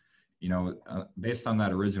 So, based on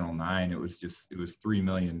that original 9, it was $3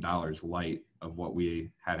 million light of what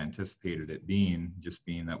we had anticipated it being, just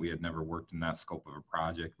being that we had never worked in that scope of a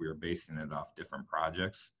project. We were basing it off different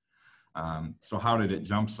projects. So how did it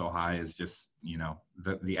jump so high is just,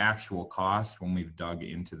 the actual cost when we've dug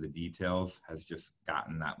into the details has just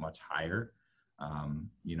gotten that much higher.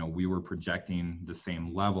 We were projecting the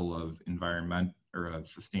same level of environment or of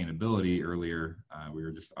sustainability earlier. We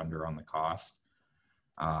were just under on the cost.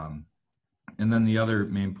 And then the other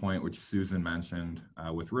main point, which Susan mentioned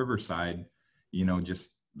with Riverside,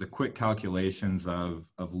 just the quick calculations of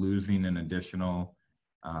losing an additional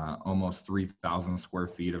almost 3,000 square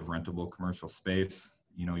feet of rentable commercial space.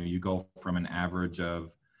 You go from an average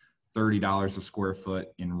of $30 a square foot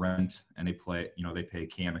in rent, and they pay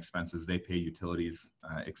CAM expenses, they pay utilities,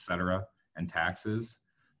 et cetera, and taxes,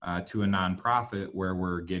 to a nonprofit where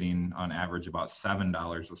we're getting on average about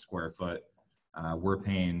 $7 a square foot. We're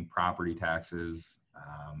paying property taxes.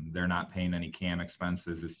 They're not paying any CAM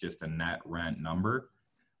expenses. It's just a net rent number.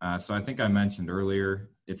 So I think I mentioned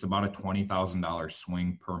earlier, it's about a $20,000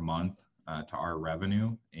 swing per month to our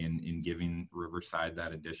revenue in giving Riverside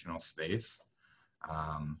that additional space,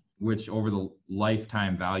 which over the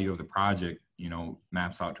lifetime value of the project,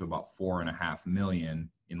 maps out to about $4.5 million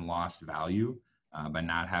in lost value by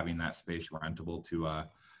not having that space rentable to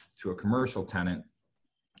a commercial tenant.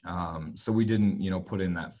 So we didn't, put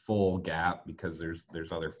in that full gap because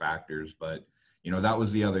there's other factors, but that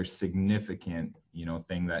was the other significant,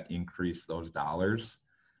 thing that increased those dollars.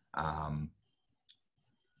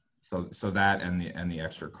 So that and the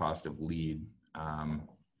extra cost of LEED,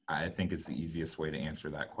 I think is the easiest way to answer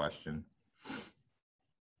that question.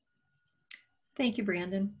 Thank you,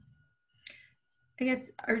 Brandon. I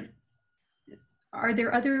guess, are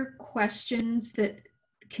there other questions that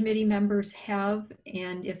committee members have?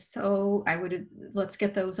 And if so, let's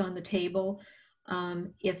get those on the table.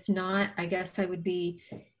 If not, I guess I would be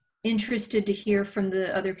interested to hear from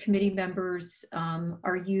the other committee members.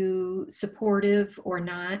 Are you supportive or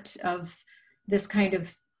not of this kind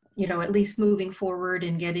of, at least moving forward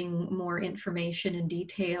and getting more information and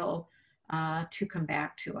detail to come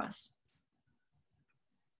back to us?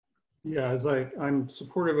 Yeah, I'm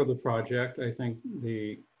supportive of the project. I think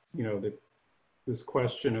this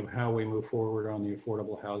question of how we move forward on the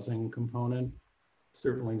affordable housing component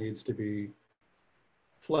certainly needs to be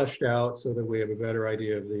fleshed out so that we have a better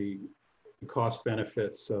idea of the cost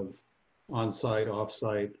benefits of on-site,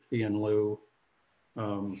 off-site, fee in lieu,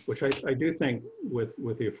 which I do think with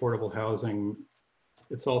the affordable housing,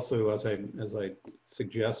 it's also, as I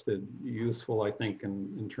suggested, useful, I think,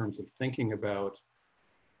 in terms of thinking about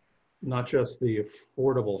not just the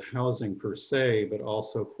affordable housing per se, but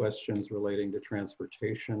also questions relating to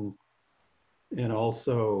transportation and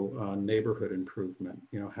also neighborhood improvement.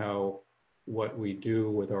 You know, what we do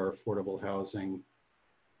with our affordable housing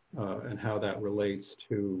and how that relates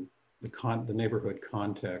to the neighborhood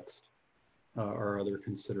context are other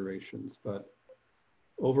considerations. But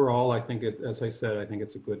overall, I think as I said, I think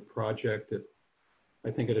it's a good project. I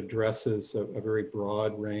think it addresses a very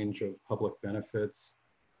broad range of public benefits.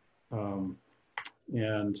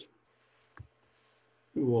 And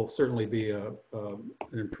it will certainly be an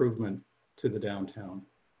improvement to the downtown.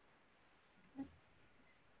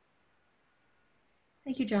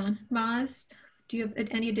 Thank you, John. Maz, do you have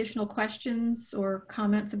any additional questions or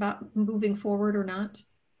comments about moving forward or not?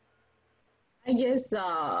 I just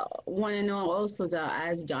want to know also,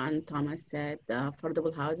 as John Thomas said, the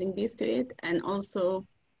affordable housing piece to it. And also,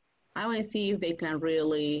 I want to see if they can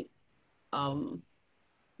really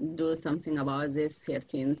do something about this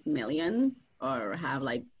 13 million or have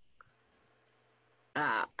like,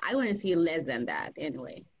 I want to see less than that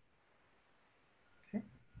anyway. Okay.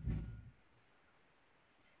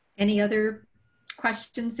 Any other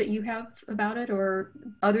questions that you have about it, or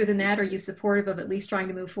other than that, are you supportive of at least trying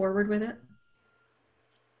to move forward with it?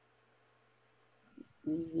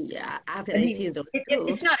 Yeah, after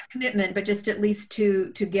it's not a commitment, but just at least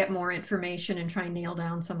to get more information and try and nail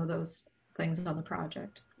down some of those things on the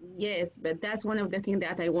project. Yes, but that's one of the things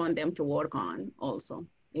that I want them to work on also.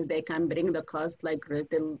 If they can bring the cost like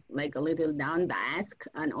a little down the ask,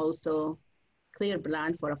 and also clear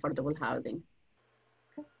plan for affordable housing.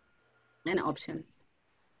 Okay. And options.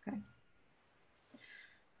 Okay.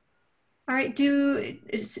 All right, do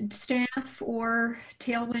staff or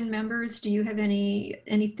Tailwind members, do you have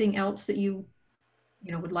anything else that you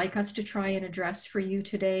would like us to try and address for you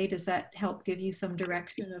today? Does that help give you some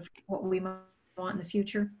direction of what we might want in the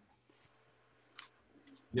future?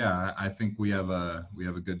 Yeah, I think we have a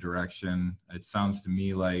good direction. It sounds to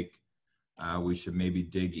me like we should maybe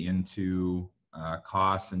dig into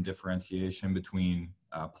costs and differentiation between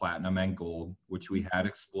platinum and gold, which we had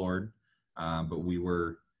explored, but we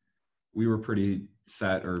were pretty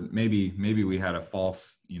set, or maybe we had a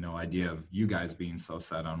false idea of you guys being so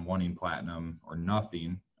set on wanting platinum or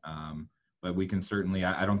nothing. But we can certainly,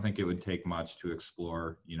 I don't think it would take much to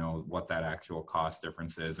explore, what that actual cost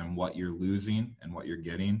difference is and what you're losing and what you're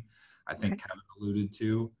getting. I think Kevin alluded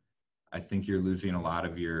to, I think you're losing a lot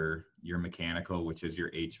of your mechanical, which is your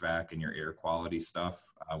HVAC and your air quality stuff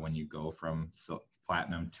when you go from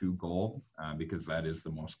platinum to gold, because that is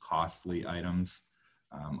the most costly items.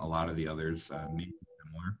 A lot of the others may be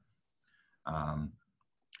similar.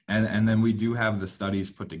 And then we do have the studies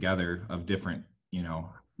put together of different,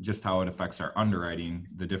 just how it affects our underwriting,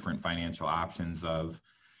 the different financial options of,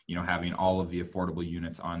 having all of the affordable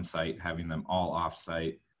units on site, having them all off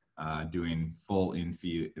site, doing full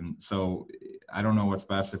in-fee. And so I don't know what's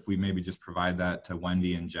best, if we maybe just provide that to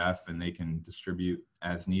Wendy and Jeff and they can distribute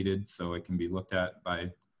as needed so it can be looked at by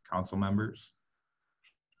council members.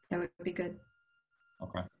 That would be good.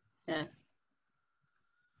 Okay. Yeah.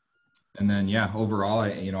 And then, yeah, overall,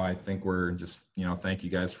 I think we're just, thank you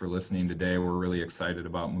guys for listening today. We're really excited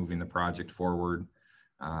about moving the project forward.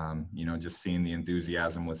 Just seeing the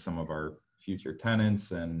enthusiasm with some of our future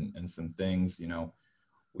tenants and some things,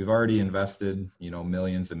 we've already invested,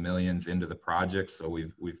 millions and millions into the project. So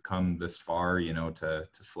we've come this far, to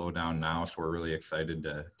slow down now. So we're really excited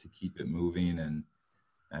to keep it moving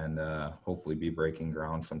and hopefully be breaking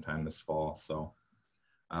ground sometime this fall. So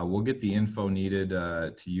we'll get the info needed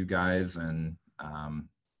to you guys and,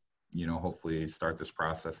 hopefully start this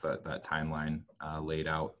process, that timeline laid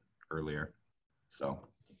out earlier. So.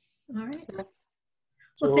 All right.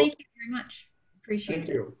 Well, thank you very much. Appreciate it. Thank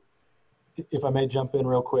you. If I may jump in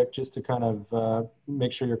real quick, just to kind of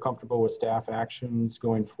make sure you're comfortable with staff actions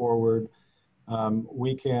going forward.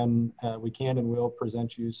 We can and will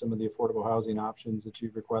present you some of the affordable housing options that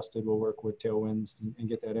you've requested. We'll work with Tailwinds and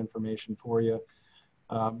get that information for you.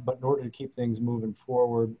 But in order to keep things moving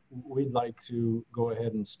forward, we'd like to go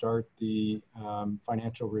ahead and start the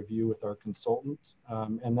financial review with our consultant.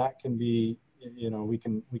 And that can be, we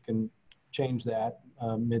can change that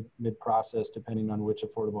mid process depending on which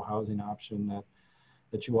affordable housing option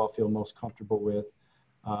that you all feel most comfortable with.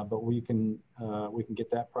 But we can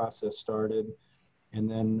get that process started, and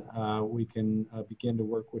then we can begin to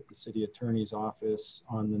work with the city attorney's office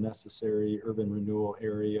on the necessary urban renewal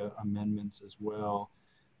area amendments as well.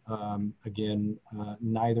 Again,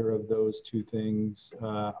 neither of those two things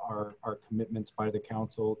are commitments by the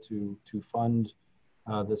council to fund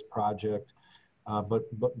this project, but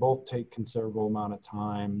both take considerable amount of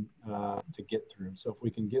time to get through. So if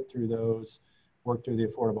we can get through those, work through the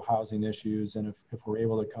affordable housing issues, and if we're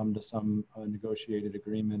able to come to some negotiated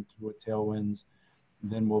agreement with Tailwinds,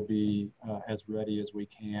 then we'll be as ready as we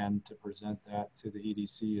can to present that to the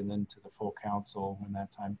EDC and then to the full council when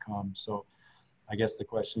that time comes. So I guess the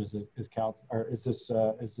question is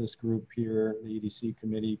this group here, the EDC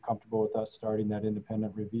committee, comfortable with us starting that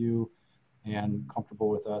independent review and comfortable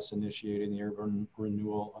with us initiating the urban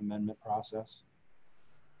renewal amendment process?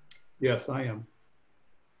 Yes, I am.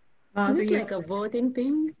 Is this like a voting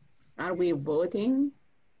thing? Are we voting?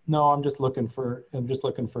 No, I'm just looking for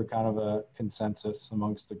kind of a consensus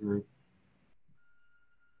amongst the group.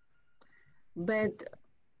 But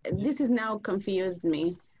this is now confused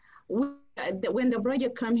me. When the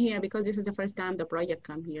project come here, because this is the first time the project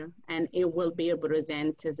come here, and it will be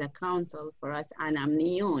presented to the council for us, and I'm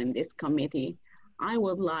new in this committee, I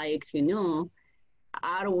would like to know,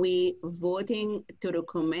 are we voting to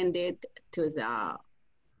recommend it to the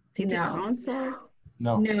city council?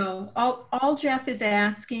 No. All Jeff is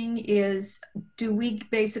asking is, do we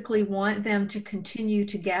basically want them to continue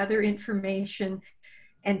to gather information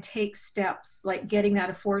and take steps like getting that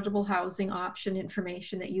affordable housing option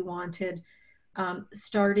information that you wanted,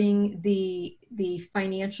 starting the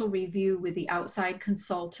financial review with the outside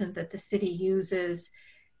consultant that the city uses,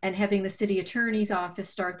 and having the city attorney's office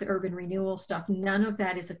start the urban renewal stuff. None of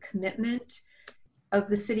that is a commitment of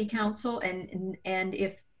the city council, and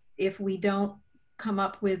if we don't come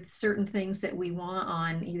up with certain things that we want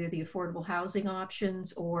on either the affordable housing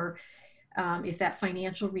options, or if that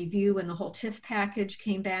financial review and the whole TIF package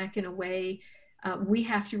came back in a way, we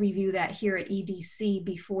have to review that here at EDC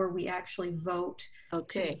before we actually vote.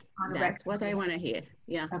 Okay, that's what I want to hear.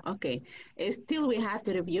 Yeah, okay. Still, we have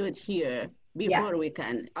to review it here before we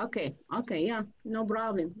can. Okay, yeah, no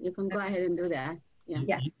problem. You can go ahead and do that.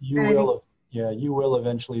 Yeah. You will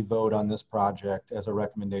eventually vote on this project as a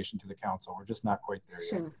recommendation to the council. We're just not quite there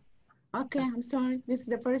yet. Okay, I'm sorry. This is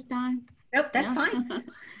the first time. Nope, that's fine.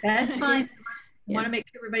 That's fine. Want to make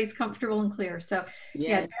sure everybody's comfortable and clear. So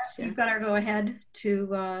you've got our go ahead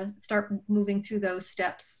to start moving through those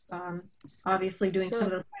steps. Obviously doing some of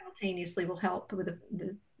those simultaneously will help with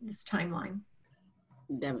this timeline.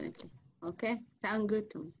 Definitely. Okay, sound good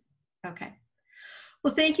to me. Okay.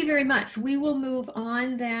 Well, thank you very much. We will move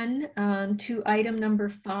on then to item number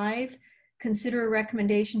 5. Consider a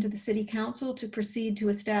recommendation to the City Council to proceed to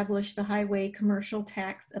establish the highway commercial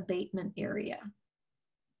tax abatement area.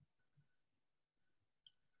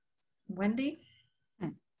 Wendy?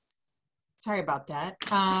 Sorry about that.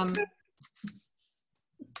 I'm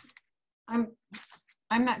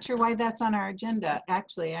not sure why that's on our agenda.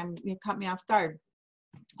 Actually, you caught me off guard.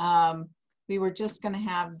 We were just going to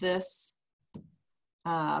have this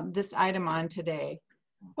item on today.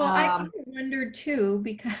 Well, I wondered too,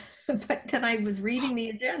 because but then I was reading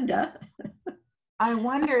the agenda. I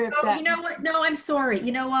wonder if that. You know what? No, I'm sorry.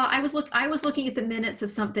 You know what? I was looking at the minutes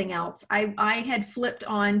of something else. I had flipped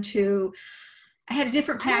on to. I had a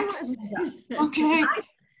different package. Okay.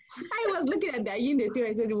 I was looking at that unit too.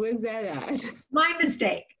 I said, "Where's that at?" My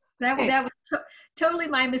mistake. That was totally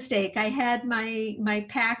my mistake. I had my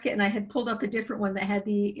packet and I had pulled up a different one that had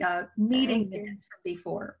the meeting minutes from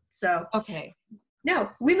before. So okay.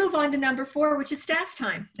 No, we move on to number 4, which is staff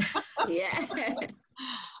time. Yeah.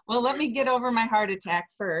 Well, let me get over my heart attack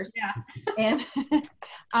first. Yeah. And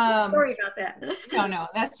sorry about that. No,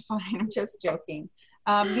 that's fine. I'm just joking.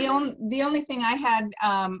 The only thing I had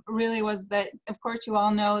really was that, of course, you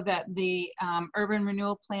all know that the urban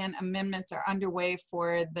renewal plan amendments are underway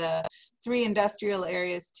for the 3 industrial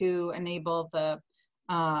areas to enable the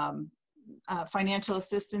financial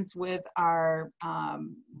assistance with our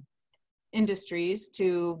industries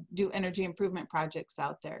to do energy improvement projects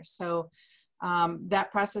out there. So that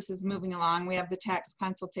process is moving along. We have the tax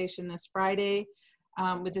consultation this Friday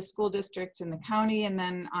with the school districts and the county, and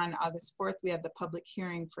then on August 4th we have the public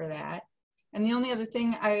hearing for that. And the only other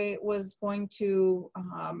thing I was going to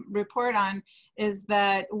report on is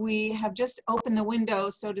that we have just opened the window,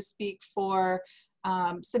 so to speak, for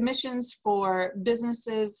submissions for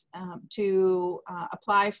businesses to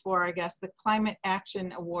apply for, I guess, the Climate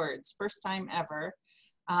Action Awards, first time ever.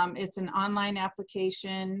 It's an online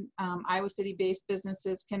application. Iowa City-based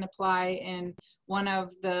businesses can apply in one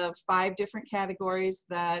of the 5 different categories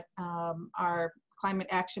that our Climate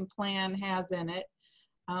Action Plan has in it.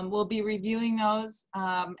 We'll be reviewing those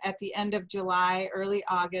at the end of July, early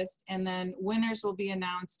August, and then winners will be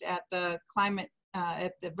announced at the Climate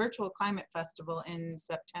at the Virtual Climate Festival in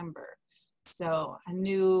September. So a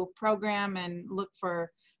new program, and look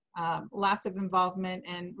for lots of involvement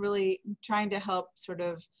and really trying to help sort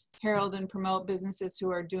of herald and promote businesses who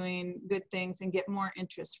are doing good things and get more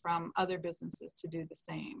interest from other businesses to do the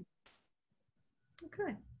same.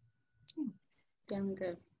 Okay. Yeah, I'm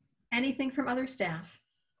good. Anything from other staff?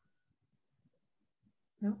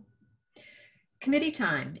 No. Committee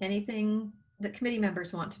time. Anything that committee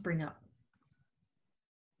members want to bring up?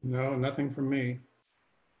 No, nothing from me.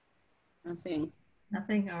 Nothing.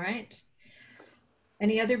 Nothing. All right.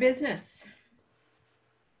 Any other business?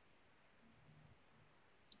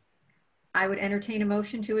 I would entertain a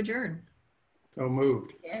motion to adjourn. So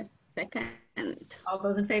moved. Yes, second. All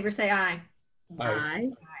those in favor say aye. Aye.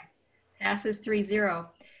 Passes 3-0.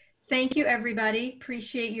 Thank you, everybody.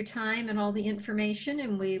 Appreciate your time and all the information,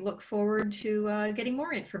 and we look forward to getting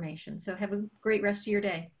more information. So have a great rest of your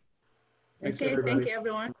day. Thanks, Okay, everybody. thank you,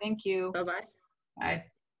 everyone. Thank you. Bye-bye. Bye.